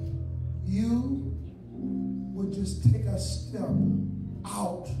you would just take a step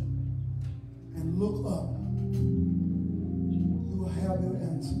out and look up, you will have your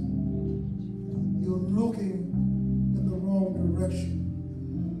answer. You're looking in the wrong direction.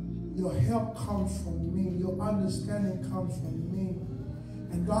 Your help comes from me. Your understanding comes from me.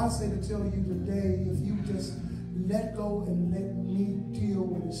 And God said to tell you today, if you just let go and let me deal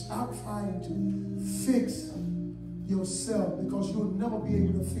with it. Stop trying to fix yourself, because you'll never be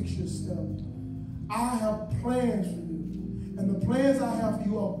able to fix yourself. I have plans for you. And the plans I have for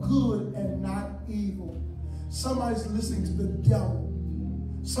you are good and not evil. Somebody's listening to the devil.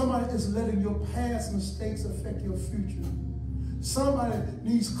 Somebody is letting your past mistakes affect your future. Somebody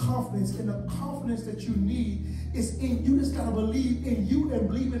needs confidence, and the confidence that you need is in you. Just got to believe in you and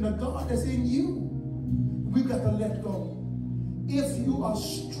believe in the God that's in you. We've got to let go. If you are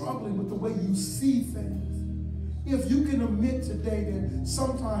struggling with the way you see things, if you can admit today that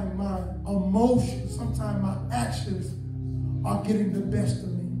sometimes my emotions, sometimes my actions are getting the best of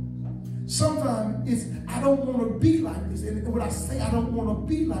me. Sometimes it's, I don't want to be like this. And when I say I don't want to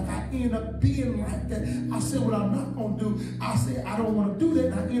be like, I end up being like that. I said what I'm not going to do. I said I don't want to do that.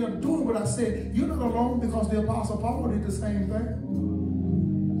 And I end up doing what I said. You're not alone, because the Apostle Paul did the same thing.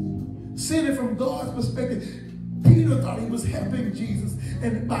 Seeing it from God's perspective, Peter thought he was helping Jesus.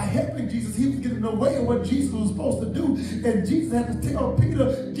 And by helping Jesus, he was getting in the way of what Jesus was supposed to do. And Jesus had to tell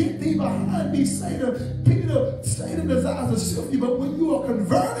Peter, get thee behind me, Satan. Peter, Satan desires to sift you, but when you are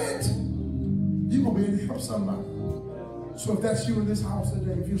converted, you're going to be able to help somebody. So if that's you in this house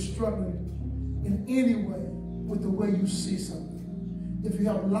today, if you're struggling in any way with the way you see something, if you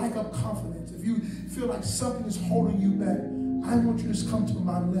have lack of confidence, if you feel like something is holding you back, I want you to just come to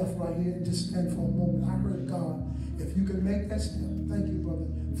my left right here and just stand for a moment. I heard God. If you can make that step, thank you, brother.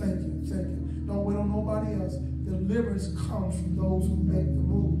 Thank you, thank you. Don't wait on nobody else. Deliverance comes from those who make the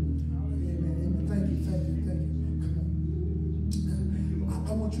move. Amen, amen. Thank you, thank you, thank you. Come on.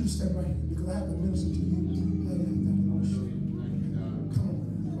 I want you to stand right here, because I have to minister to you. Come on,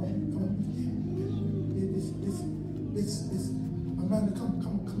 come on, come on. It's Amanda, come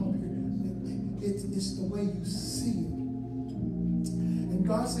up here. It's the way you see it. And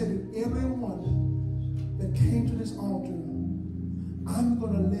God said that everyone that came to this altar, I'm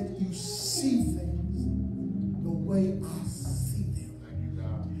going to let you see things the way I see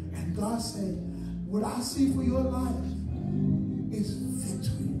them. And God said, what I see for your life is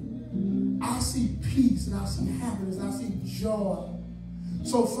victory. I see peace, and I see happiness, and I see joy.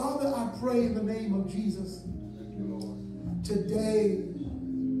 So, Father, I pray in the name of Jesus, today,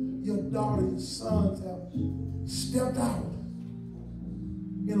 your daughter, your sons have stepped out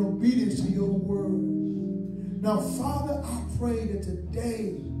in obedience to your word. Now, Father, I pray that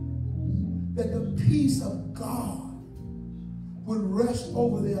today, that the peace of God would rest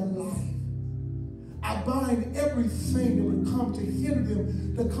over their life. I bind everything that would come to hinder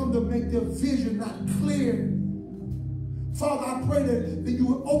them, to come to make their vision not clear. Father, I pray that you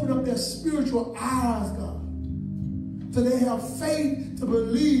would open up their spiritual eyes, God, so they have faith to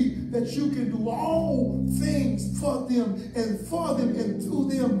believe that you can do all things for them and through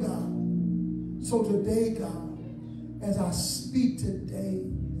them, God. So today, God, as I speak today,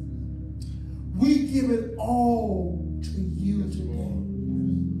 we give it all to you today.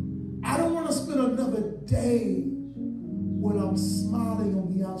 I don't want to spend another day when I'm smiling on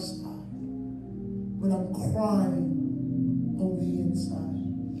the outside, when I'm crying on the inside.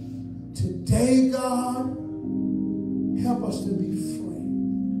 Today, God, help us to be free.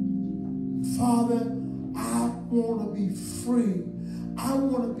 Father, I want to be free. I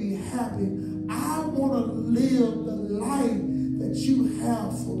want to be happy. I want to live the life that you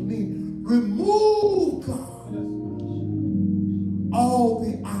have for me. Remove, God, all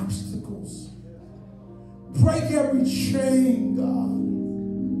the obstacles. Break every chain, God.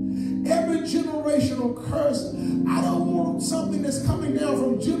 Every generational curse. I don't want something that's coming down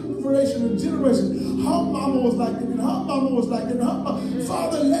from generation to generation. Her mama was like that, and her mama was like that.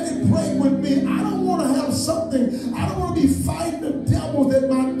 Father, let it break with me. I don't want to have something. I don't want to be fighting the devil that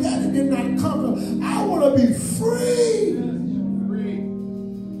my daddy did not conquer. I want to be free.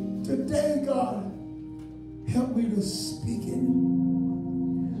 Today, God, help me to speak it.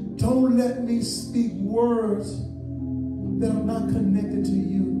 Don't let me speak words that are not connected to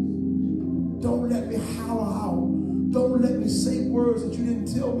you. Don't let me holler out. Don't let me say words that you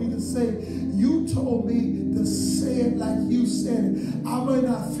didn't tell me to say. You told me to say it like you said it. I may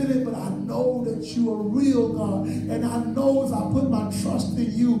not feel it, but I know that you are real, God. And I know as I put my trust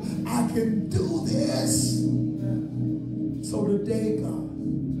in you, I can do this. So today, God,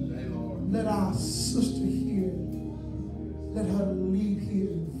 let our sister here, let her leave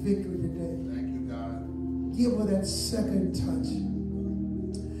here in victory today. Thank you, God. Give her that second touch.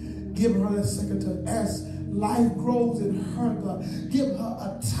 Give her that second touch. As life grows in her, God, give her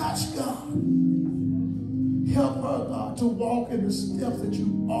a touch, God. Help her, God, to walk in the steps that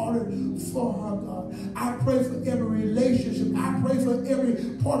you ordered for her, God. I pray for every relationship. I pray for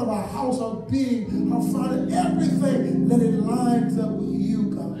every part of our house, our being, our Father, everything. Let it lines up with you,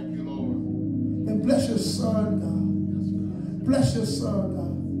 God. Thank you, Lord. And bless your son, God. Yes, God. Bless your son,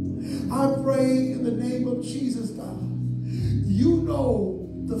 God. I pray in the name of Jesus, God. You know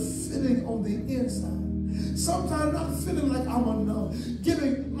the feeling on the inside. Sometimes I'm feeling like I'm enough,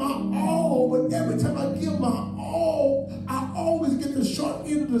 giving my all, but every time I give my all, I always get the short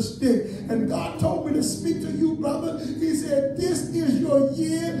end of the stick. And God told me to speak to you, brother. He said, this is your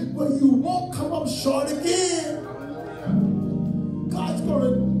year, but you won't come up short again. God's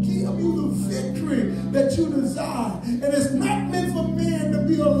going to give you the victory that you desire. And it's not meant for men to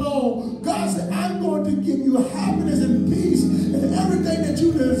be alone. God said, I'm going to give you happiness and peace and everything that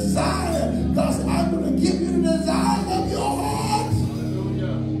you desire. God said, I'm going to give you the desire of your heart.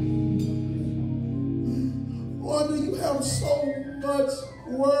 Wonder, you have so much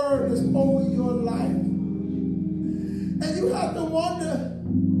word that's over your life. And you have to wonder,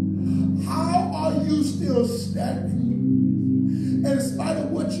 how are you still standing? In spite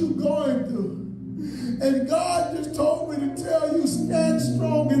of what you're going through. And God just told me to tell you, stand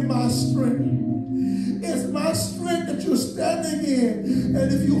strong in my strength. It's my strength that you're standing in.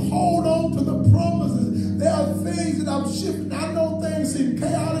 And if you hold on to the promises, there are things that I'm shifting. I know things seem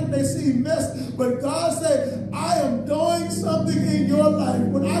chaotic, they seem messed, but God said, I am doing something in your life.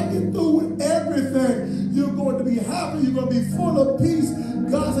 When I get through with everything, you're going to be happy, you're going to be full of peace.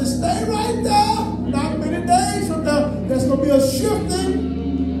 God said, stay right there. Not many days from now, there's going to be a shifting.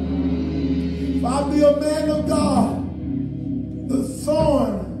 If I be a man of God, the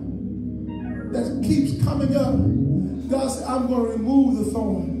thorn that keeps coming up, God said, I'm going to remove the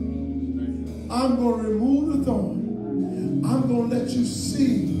thorn. I'm going to remove the thorn. I'm going to let you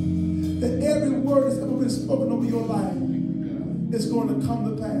see that every word that's ever been spoken over your life is going to come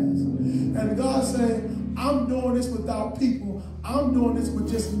to pass. And God said, I'm doing this without people. I'm doing this with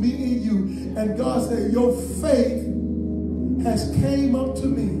just me and you. And God said, your faith has came up to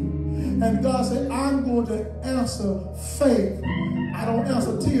me. And God said, I'm going to answer faith. I don't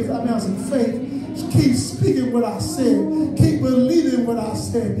answer tears, I'm answering faith. Keep speaking what I said. Keep believing what I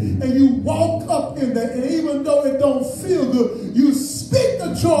said. And you walk up in there, and even though it don't feel good, you speak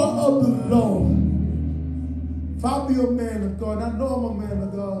the joy of the Lord. If I be a man of God, I know I'm a man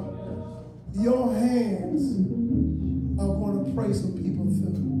of God, your hands are going to pray some people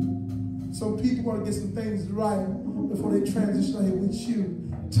through. Some people are going to get some things right before they transition here with you.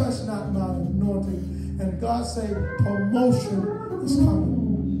 Touch not my anointing. And God say, promotion is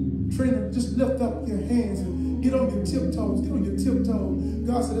coming. Trina, just lift up your hands and get on your tiptoes. Get on your tiptoes.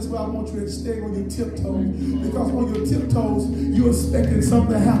 God said, that's why I want you to stay on your tiptoes. Because on your tiptoes, you're expecting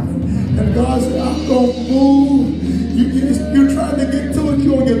something to happen. And God said, I'm going to move. You're trying to get to it.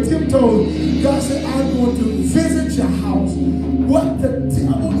 You're on your tiptoes. God said, I'm going to visit your house. What the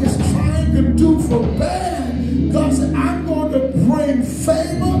devil is trying to do for bad, God said, I'm going to bring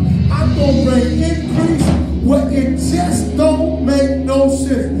favor. I'm going to bring increase where it just don't make no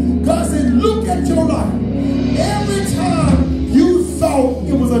sense. God said, look at your life. Every time you thought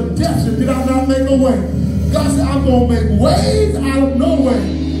it was a desert, did I not make a way? God said, I'm going to make ways out of no way.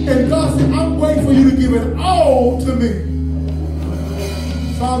 And God said, I'm waiting for you to give it all to me.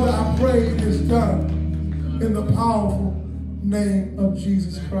 Father, I pray it is done in the powerful name of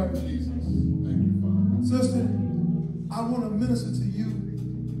Jesus Christ. Sister, I want to minister to you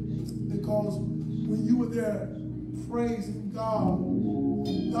because when you were there praising God,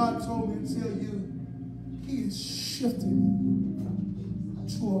 God told me to tell you He is shifting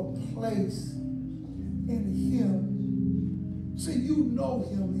to a place in Him. See, you know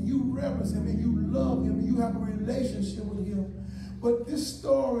Him and you reverence Him and you love Him and you have a relationship with Him. But this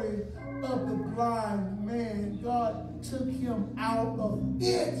story of the blind man, God took him out of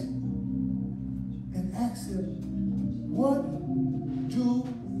it and asked him, what do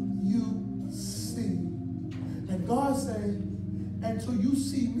you see? And God said, until you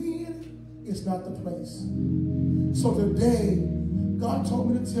see me in it, it's not the place. So today, God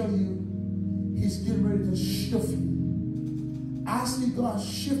told me to tell you, He's getting ready to shift you. I see God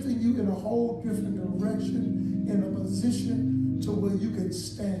shifting you in a whole different direction, in a position to where you can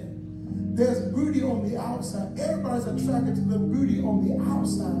stand. There's beauty on the outside. Everybody's attracted to the beauty on the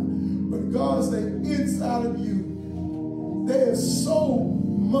outside. But God said, inside of you, there is so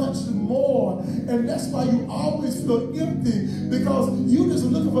much more. And that's why you always feel empty, because you just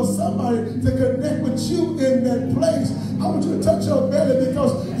looking for somebody to connect with you in that place. I want you to touch your belly,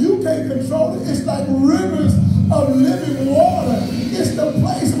 because you can't control it. It's like rivers of living water. It's the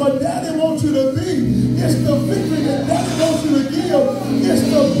place where Daddy wants you to be. It's the victory that Daddy wants you to give. It's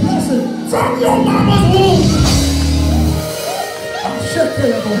the blessing from your mama's womb. I'm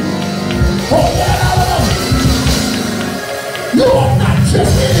shaking. Oh, yeah, you are not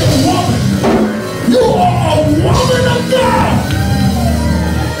just any woman. You are a woman of God.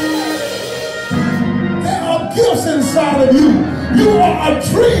 There are gifts inside of you. You are a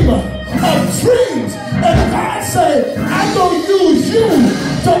dreamer of dreams. And God said, I'm going to use you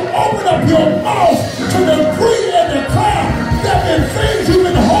to open up your mouth to decree and declare. There have been things you've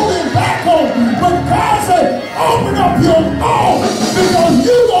been holding back on. But God said, open up your mouth, because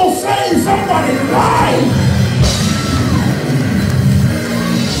you're going to save somebody's life.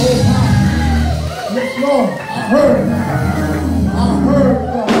 Oh, God. Yes, Lord.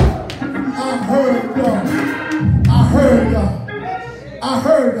 I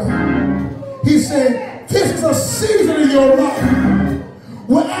heard God. He said, this is a season in your life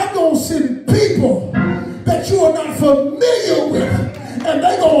where I'm going to send people that you are not familiar with, and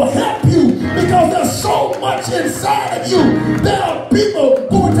they're going to help you, because there's so much inside of you. There are people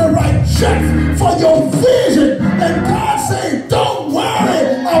going to write checks for your vision, and God says, don't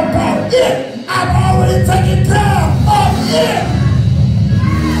worry about it. I've already taken care of it.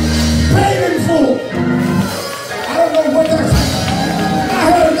 Paid in full. I don't know what that's. I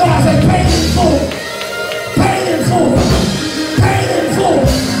heard God say, paid in full. Paid in full. Paid in full.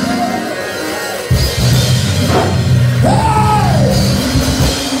 Hey!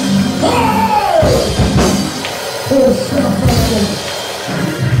 Hey! Oh, shut up.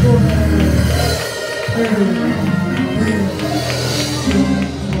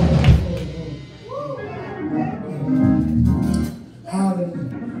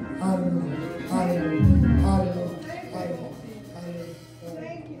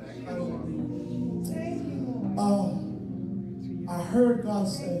 I heard God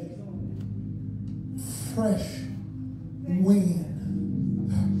say, fresh wind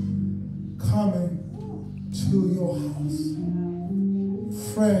coming to your house.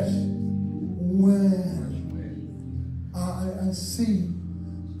 Fresh wind.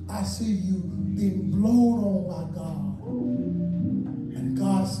 I see you being blown on by God. And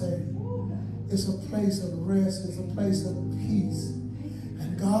God said, it's a place of rest, it's a place of peace.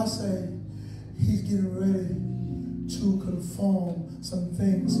 And God said, he's getting ready to conform some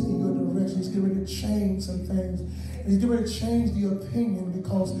things in your direction. He's getting ready to change some things. And he's getting ready to change the opinion,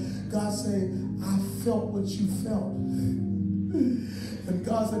 because God said, I felt what you felt. And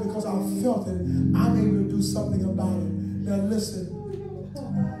God said, because I felt it, I'm able to do something about it. Now listen,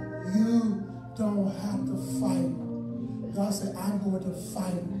 you don't have to fight. God said, I'm going to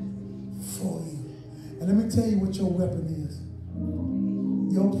fight for you. And let me tell you what your weapon is.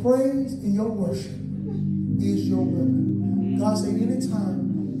 Your praise and your worship is your weapon. God said,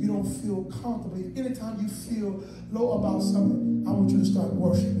 anytime you don't feel comfortable, anytime you feel low about something, I want you to start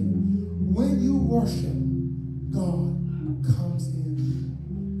worshiping. When you worship, God comes in.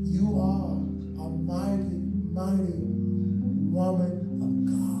 You are a mighty, mighty woman of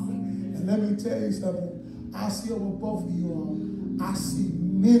God. And let me tell you something. I see over both of you all, I see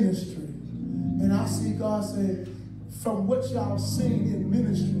ministry. And I see God say, from what y'all seen in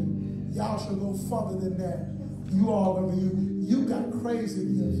ministry, y'all should go further than that. You all gonna be, you got crazy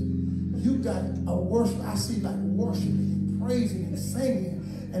gifts. You got a worship. I see like worshiping and praising and singing.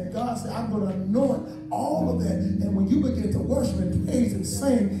 And God said, I'm going to anoint all of that. And when you begin to worship and praise and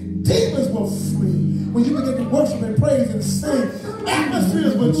sing, demons will flee. When you begin to worship and praise and sing,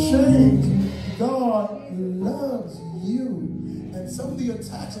 atmospheres will change. God loves you. And some of the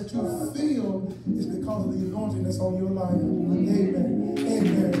attacks that you feel is because of the anointing that's on your life. Amen.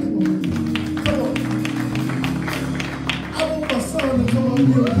 Amen. Come on. I want my son to come up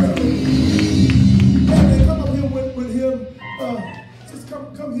here with me. Amen. Come up here with him. Just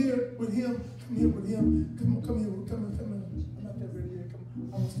come here with him. Come here with him. Come here. I'm not that ready yet. Come.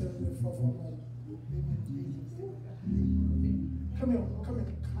 I want to stay up there for a moment. Come here.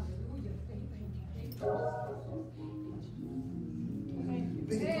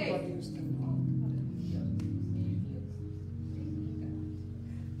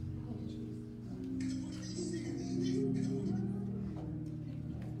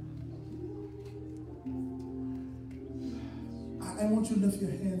 I want you to lift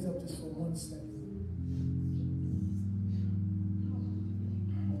your hands up just for 1 second.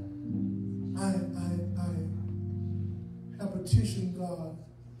 I have petitioned God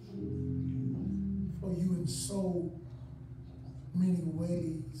for you in so many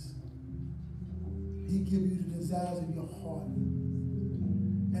ways. He gives you the desires of your heart.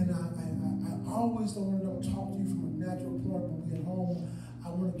 And I always don't want to talk to you from a natural point when we get home. I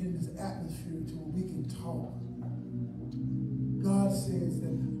want to get this atmosphere to where we can talk. God says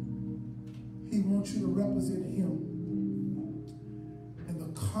that he wants you to represent him. And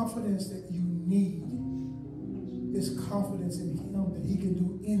the confidence that you need is confidence in him that he can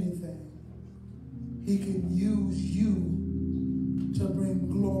do anything. He can use you to bring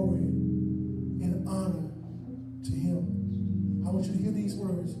glory and honor to him. I want you to hear these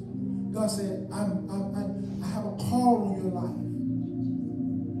words. God said, I have a call on your life.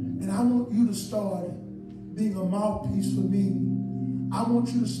 And I want you to start being a mouthpiece for me. I want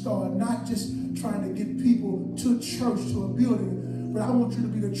you to start not just trying to get people to church, to a building, but I want you to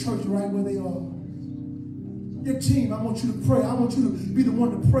be the church right where they are. Your team, I want you to pray. I want you to be the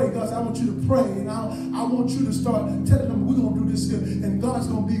one to pray. God said, I want you to pray. And I want you to start telling them, we're going to do this here. And God's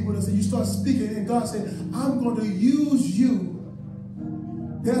going to be with us. And you start speaking. And God said, I'm going to use you.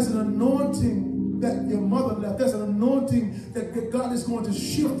 There's an anointing that your mother left. There's an anointing that God is going to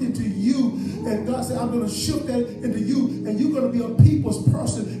shift into you. And God said, I'm going to shift that into you. And you're going to be a people's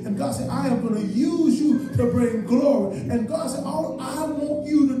person. And God said, I am going to use you to bring glory. And God said, all I want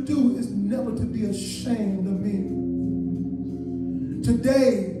you to do is never to be ashamed of me.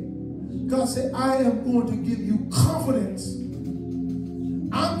 Today, God said, I am going to give you confidence.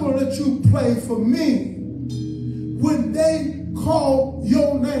 I'm going to let you play for me. When they call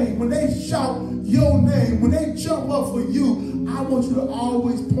your name, when they shout your name, when they jump up for you, I want you to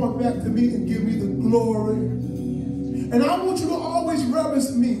always point back to me and give me the glory. And I want you to always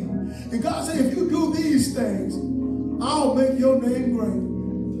reverence me. And God said, if you do these things, I'll make your name great.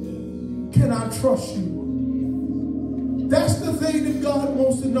 Can I trust you? That's the thing that God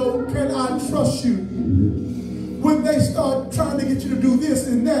wants to know. Can I trust you? When they start trying to get you to do this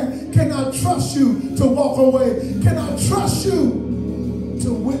and that, can I trust you to walk away? Can I trust you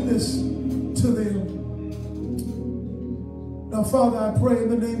to witness to them? Now, Father, I pray in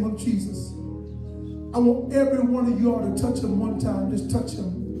the name of Jesus. I want every one of you all to touch him one time. Just touch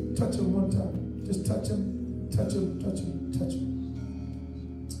him. Touch him one time. Just touch him. Touch him. Touch him. Touch him.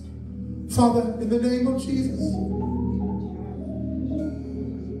 Father, in the name of Jesus,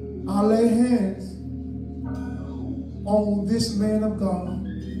 I lay hands on this man of God.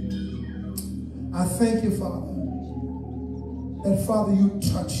 I thank you, Father, that, Father, you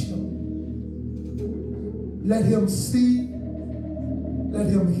touch him. Let him see, let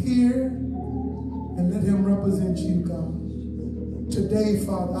him hear, and let him represent you, God. Today,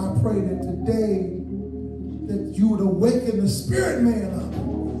 Father, I pray that today that you would awaken the spirit man up.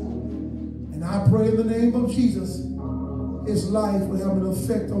 And I pray in the name of Jesus, his life will have an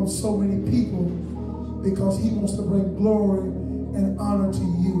effect on so many people because he wants to bring glory and honor to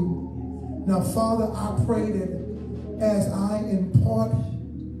you. Now, Father, I pray that as I impart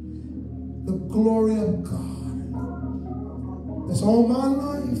the glory of God that's on my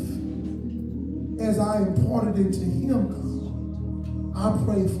life, as I impart it into him, God, I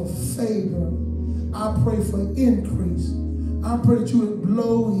pray for favor. I pray for increase. I pray that you would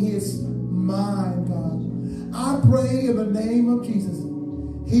blow his mind, God. I pray in the name of Jesus,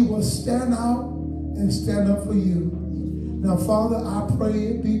 he will stand out and stand up for you. Now, Father, I pray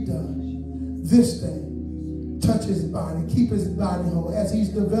it be done this day. Touch his body, keep his body whole as he's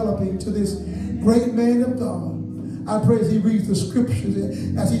developing to this great man of God. I pray as he reads the scriptures,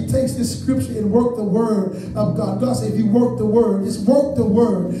 as he takes this scripture and work the word of God. God said, if you work the word, just work the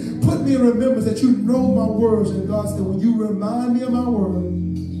word. Put me in remembrance that you know my words. And God said, when you remind me of my word,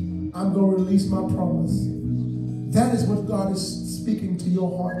 I'm going to release my promise. That is what God is speaking to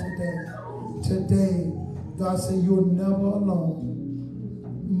your heart today. Today, God said, you're never alone.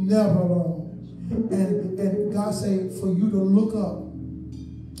 Never alone. And God said, for you to look up,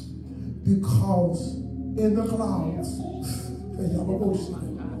 because in the clouds,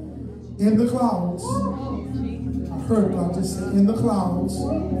 I heard God just say, in the clouds,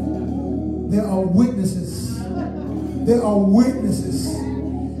 there are witnesses. There are witnesses.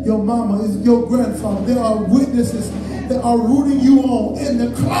 Your mama, is your grandfather. There are witnesses that are rooting you on in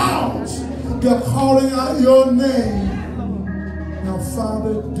the clouds. They're calling out your name. Now,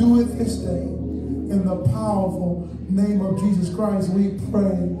 Father, do it this day. In the powerful name of Jesus Christ, we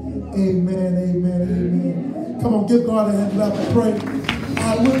pray. Amen, amen, amen. Come on, give God a hand clap and pray.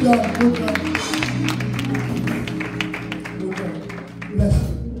 All right, we're done. We're done. Bless you.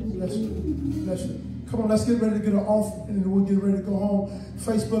 Bless you. Bless you. Come on, let's get ready to get an offering and we'll get ready to go home.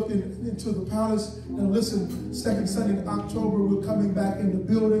 Facebook and into the palace. And listen, second Sunday in October, we're coming back in the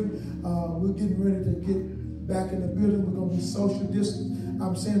building. We're getting ready to get back in the building. We're going to be social distance.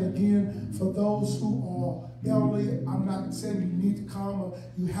 I'm saying again, for those who are elderly, I'm not saying you need to come or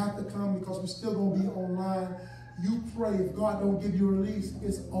you have to come because we're still going to be online. You pray. If God don't give you a release,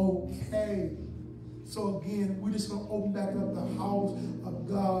 it's okay. So again, we're just going to open back up the house of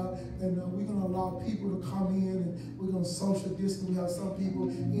God, and we're going to allow people to come in, and we're going to social distance. We have some people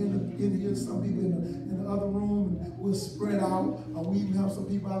in here, some people in the other room, and we'll spread out. We even have some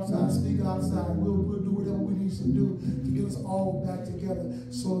people outside, speak outside. We'll do whatever we need to do to get us all back together.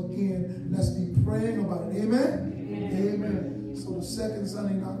 So again, let's be praying about it. Amen? Amen. Amen. So the second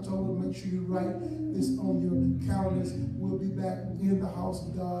Sunday in October, make sure you write this on your calendars. We'll be back in the house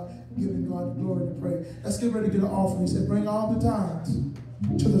of God, giving God the glory to pray. Let's get ready to get an offering. He said, bring all the tithes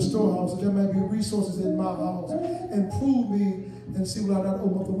to the storehouse, that there may be resources in my house. And prove me and see will I not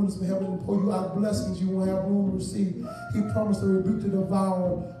open up the windows of heaven and pour you out blessings you won't have room to receive. He promised to rebuke the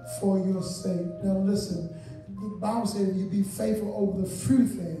devourer for your sake. Now listen, the Bible says if you be faithful over the few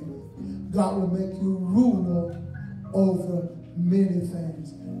things, God will make you ruler over many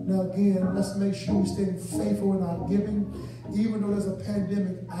things. Now again, let's make sure we stay faithful in our giving. Even though there's a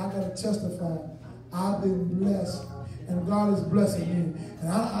pandemic, I got to testify. I've been blessed, and God is blessing me. And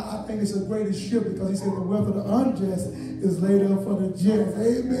I think it's a greatest shift because he said the wealth of the unjust is laid up for the just.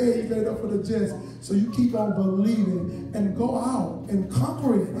 Amen. He's laid up for the just. So you keep on believing and go out and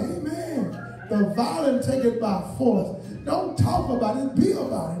conquer it. Amen. The violent take it by force. Don't talk about it, be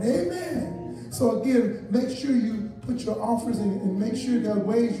about it. Amen. So again, make sure you put your offers in and make sure there are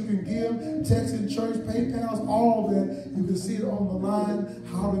ways you can give, text in church, PayPals, all of that. You can see it on the line,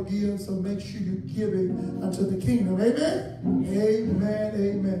 how to give. So make sure you're giving unto the kingdom. Amen? Amen,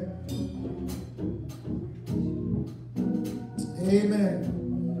 amen.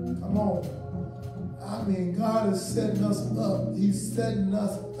 Amen. Come on. I mean, God is setting us up. He's setting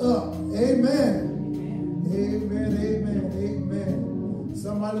us up. Amen. Amen, amen, amen.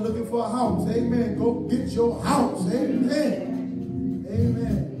 Somebody looking for a house. Amen. Go get your house. Amen.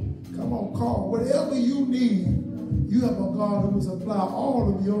 Amen. Come on, call. Whatever you need, you have a God who will supply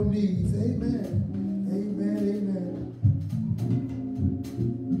all of your needs. Amen. Amen. Amen.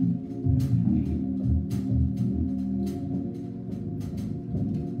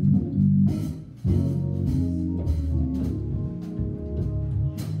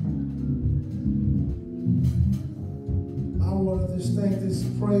 Thank this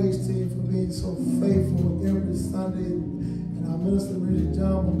praise team for being so faithful every Sunday, and our minister really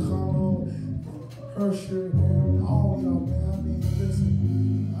John McConnell, Hersher, and all y'all, man. I mean,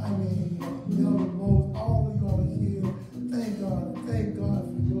 listen, Elder Mose, all of y'all are here. Thank God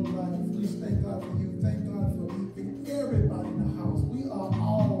for your life. Please thank God for you. Thank God for everybody in the house. We are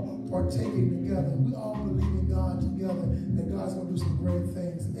all partaking together. We all believe in God together, and God's going to do some great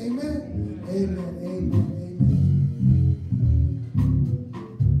things. Amen. Amen. Amen. Amen.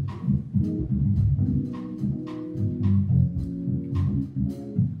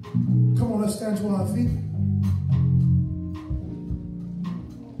 Let's stand to our feet.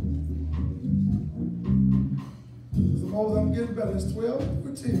 Suppose I'm getting better. It's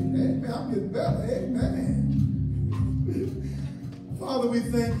 12:14. Amen. I'm getting better. Amen. Father, we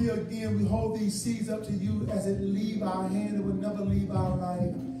thank you again. We hold these seeds up to you as it leave our hand. It will never leave our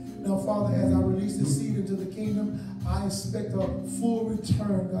life. Now, Father, as I release the seed into the kingdom, I expect a full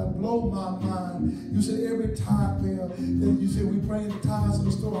return. God, blow my mind. You said every tithe payer, that you said we bring the tithes to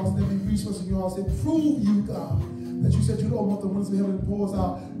the storehouse, and there be resources in your house. Said, prove you, God, that you said you'd open up the windows of heaven and pour us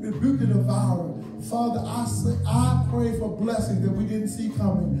out. Rebuke the devourer. Father, I pray for blessings that we didn't see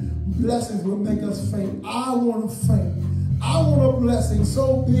coming. Blessings will make us faint. I want to faint. I want a blessing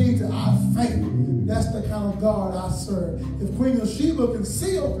so big that I faint. That's the kind of God I serve. If Queen of Sheba can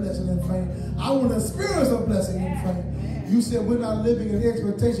see a blessing and faint, I want to experience a blessing and faint. You said we're not living in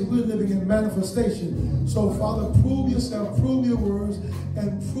expectation, we're living in manifestation. So, Father, prove yourself, prove your words,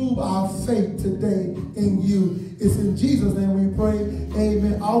 and prove our faith today in you. It's in Jesus' name we pray.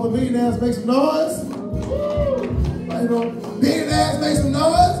 Amen. All the millionaires make some noise. Millionaires make some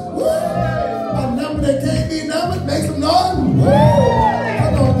noise. Woo! A number that can't be numbered, make some noise. Woo!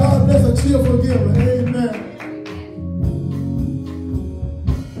 Come on, God bless a cheerful giver. Amen.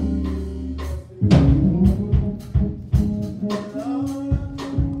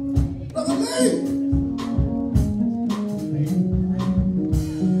 Brother Lee.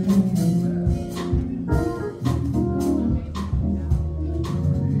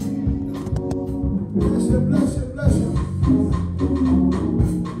 Bless you, bless you, bless you.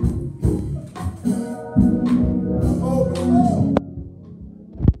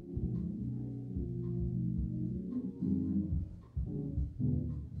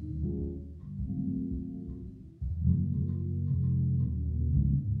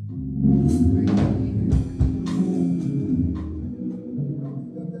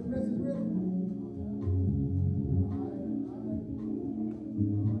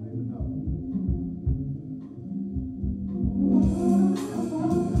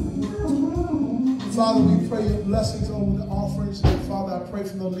 Father, we pray your blessings over the offerings. And Father, I pray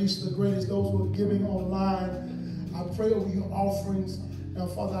from the least to the greatest, those who are giving online. I pray over your offerings. Now,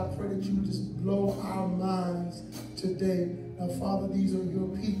 Father, I pray that you would just blow our minds today. Now, Father, these are your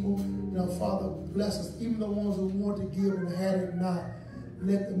people. Now, Father, bless us. Even the ones who want to give and had it not.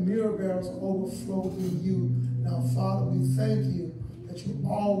 Let the mirror barrels overflow in you. Now, Father, we thank you that you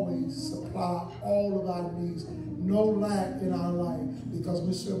always supply all of our needs. No lack in our life, because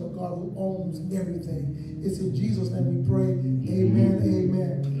we serve a God who owns everything. It's in Jesus' name we pray. Amen,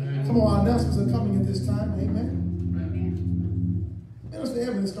 amen. Come on, our announcements are coming at this time. Amen. Minister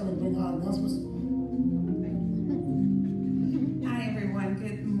Efrem is coming to bring our announcements. Hi, everyone.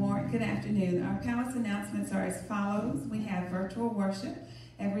 Good afternoon. Our Palace announcements are as follows. We have virtual worship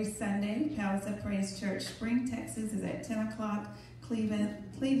every Sunday. Palace of Praise Church, Spring, Texas is at 10 o'clock.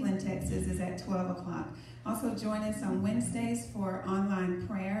 Cleveland, Texas is at 12 o'clock. Also join us on Wednesdays for online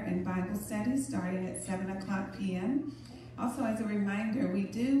prayer and Bible studies starting at 7 o'clock p.m. Also, as a reminder, we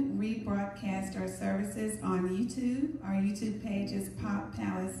do rebroadcast our services on YouTube. Our YouTube page is Pop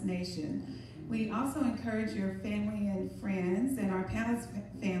Palace Nation. We also encourage your family and friends and our Palace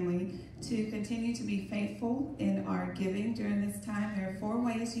family to continue to be faithful in our giving during this time. There are 4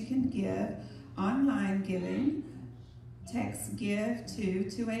 ways you can give. Online giving. Text GIVE to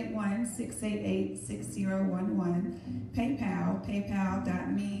 281-688-6011. PayPal,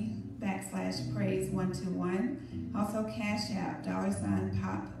 paypal.me/praise121. Also Cash App,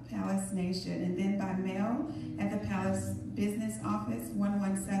 $Pop Palace Nation. And then by mail at the Palace Business Office,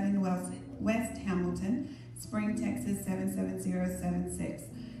 117 West Hamilton, Spring, Texas, 77076.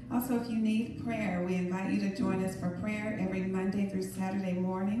 Also, if you need prayer, we invite you to join us for prayer every Monday through Saturday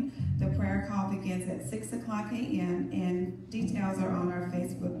morning. The prayer call begins at 6 o'clock a.m. and details are on our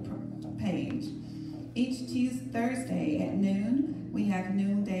Facebook page. Each Thursday at noon, we have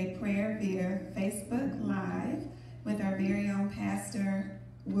noonday prayer via Facebook Live with our very own pastor,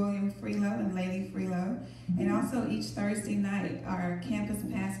 William Freelo and Lady Freelo. And also each Thursday night, our campus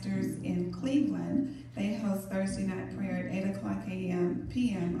pastors in Cleveland, they host Thursday night prayer at 8 o'clock p.m.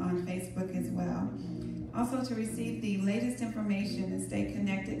 on Facebook as well. Also, to receive the latest information and stay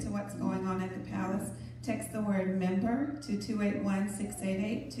connected to what's going on at the Palace, text the word member to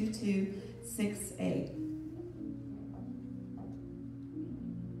 281-688-2268.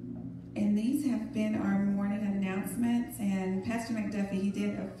 And these have been our morning announcements. And Pastor McDuffie, he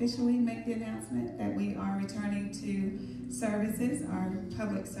did officially make the announcement that we are returning to services, our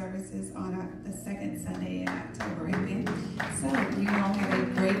public services, on the second Sunday in October. Amen. So you all have a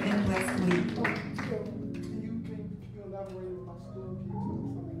great and blessed week. Can you elaborate about school?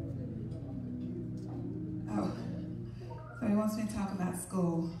 Oh, so he wants me to talk about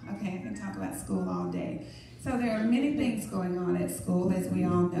school. Okay, I can talk about school all day. So there are many things going on at school, as we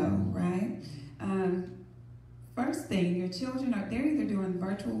all know, right? First thing, your children they're either doing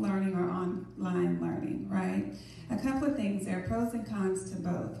virtual learning or online learning, right? A couple of things, there are pros and cons to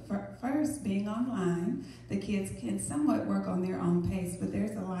both. First, being online, the kids can somewhat work on their own pace, but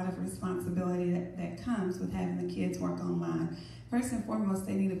there's a lot of responsibility that comes with having the kids work online. First and foremost,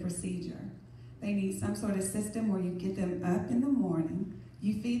 they need a procedure. They need some sort of system where you get them up in the morning,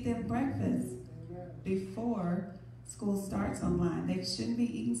 you feed them breakfast before school starts online. They shouldn't be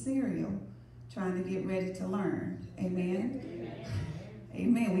eating cereal trying to get ready to learn. Amen?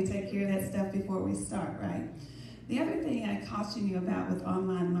 Amen. We take care of that stuff before we start, right? The other thing I caution you about with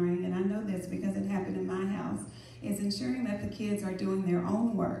online learning, and I know this because it happened in my house, is ensuring that the kids are doing their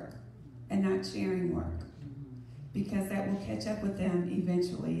own work and not sharing work, because that will catch up with them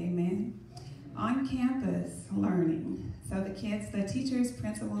eventually. Amen? On-campus learning. So the kids, the teachers,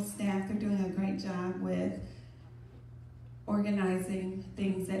 principals, staff, they're doing a great job with organizing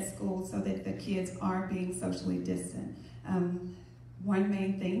things at school so that the kids are being socially distant. One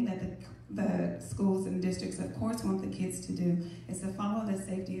main thing that the schools and districts, of course, want the kids to do is to follow the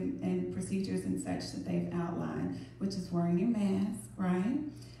safety and procedures and such that they've outlined, which is wearing your mask, right?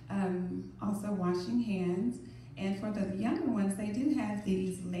 Also washing hands. And for the younger ones, they do have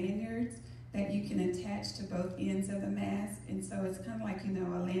these lanyards that you can attach to both ends of the mask. And so it's kind of like, a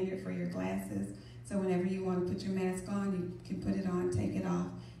lanyard for your glasses. So whenever you want to put your mask on, you can put it on, take it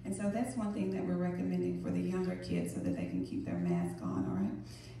off. And so that's one thing that we're recommending for the younger kids so that they can keep their mask on, all right?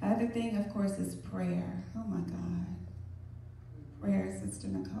 Other thing, of course, is prayer. Oh my God. Prayer, Sister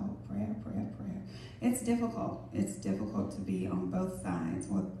Nicole. Prayer. It's difficult. It's difficult to be on both sides,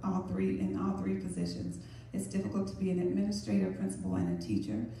 in all three positions. It's difficult to be an administrator, principal, and a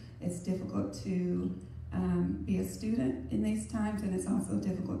teacher. It's difficult to be a student in these times, and it's also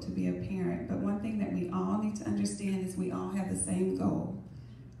difficult to be a parent. But one thing that we all need to understand is we all have the same goal,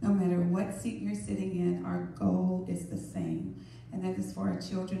 No matter what seat you're sitting in, our goal is the same. And that is for our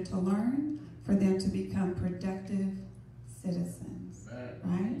children to learn, for them to become productive citizens.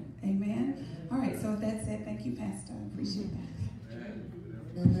 Right? Amen? All right, so with that said, thank you, Pastor. I appreciate that.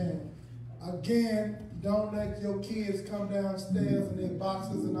 Amen. Again, don't let your kids come downstairs in their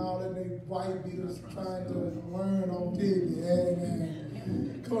boxes and all that, they white beaters trying to learn on TV.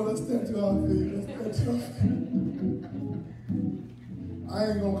 Amen. Come on, let's stand to our feet. Let's stand to our feet. I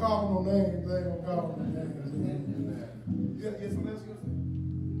ain't gonna call no names. I ain't gonna call no names. Yes,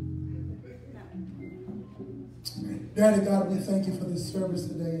 Daddy God, we thank you for this service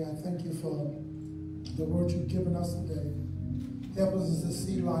today. I thank you for the word you've given us today. Help us to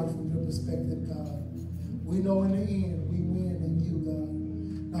see life from your perspective, God. We know in the end we win in you, God.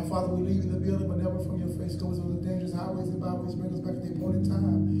 Now, Father, we leave in the building, but never from your face. Go over the dangerous highways and byways. Bring us back at the appointed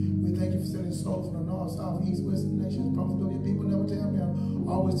time. We thank you for sending souls from the north, south, east, west, and nations. Promise of your people never tell them.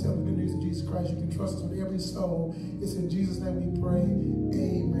 Always tell the good news of Jesus Christ. You can trust us with every soul. It's in Jesus' name we pray.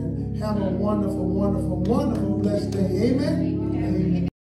 Amen. Have a wonderful, wonderful, wonderful, blessed day. Amen. Amen.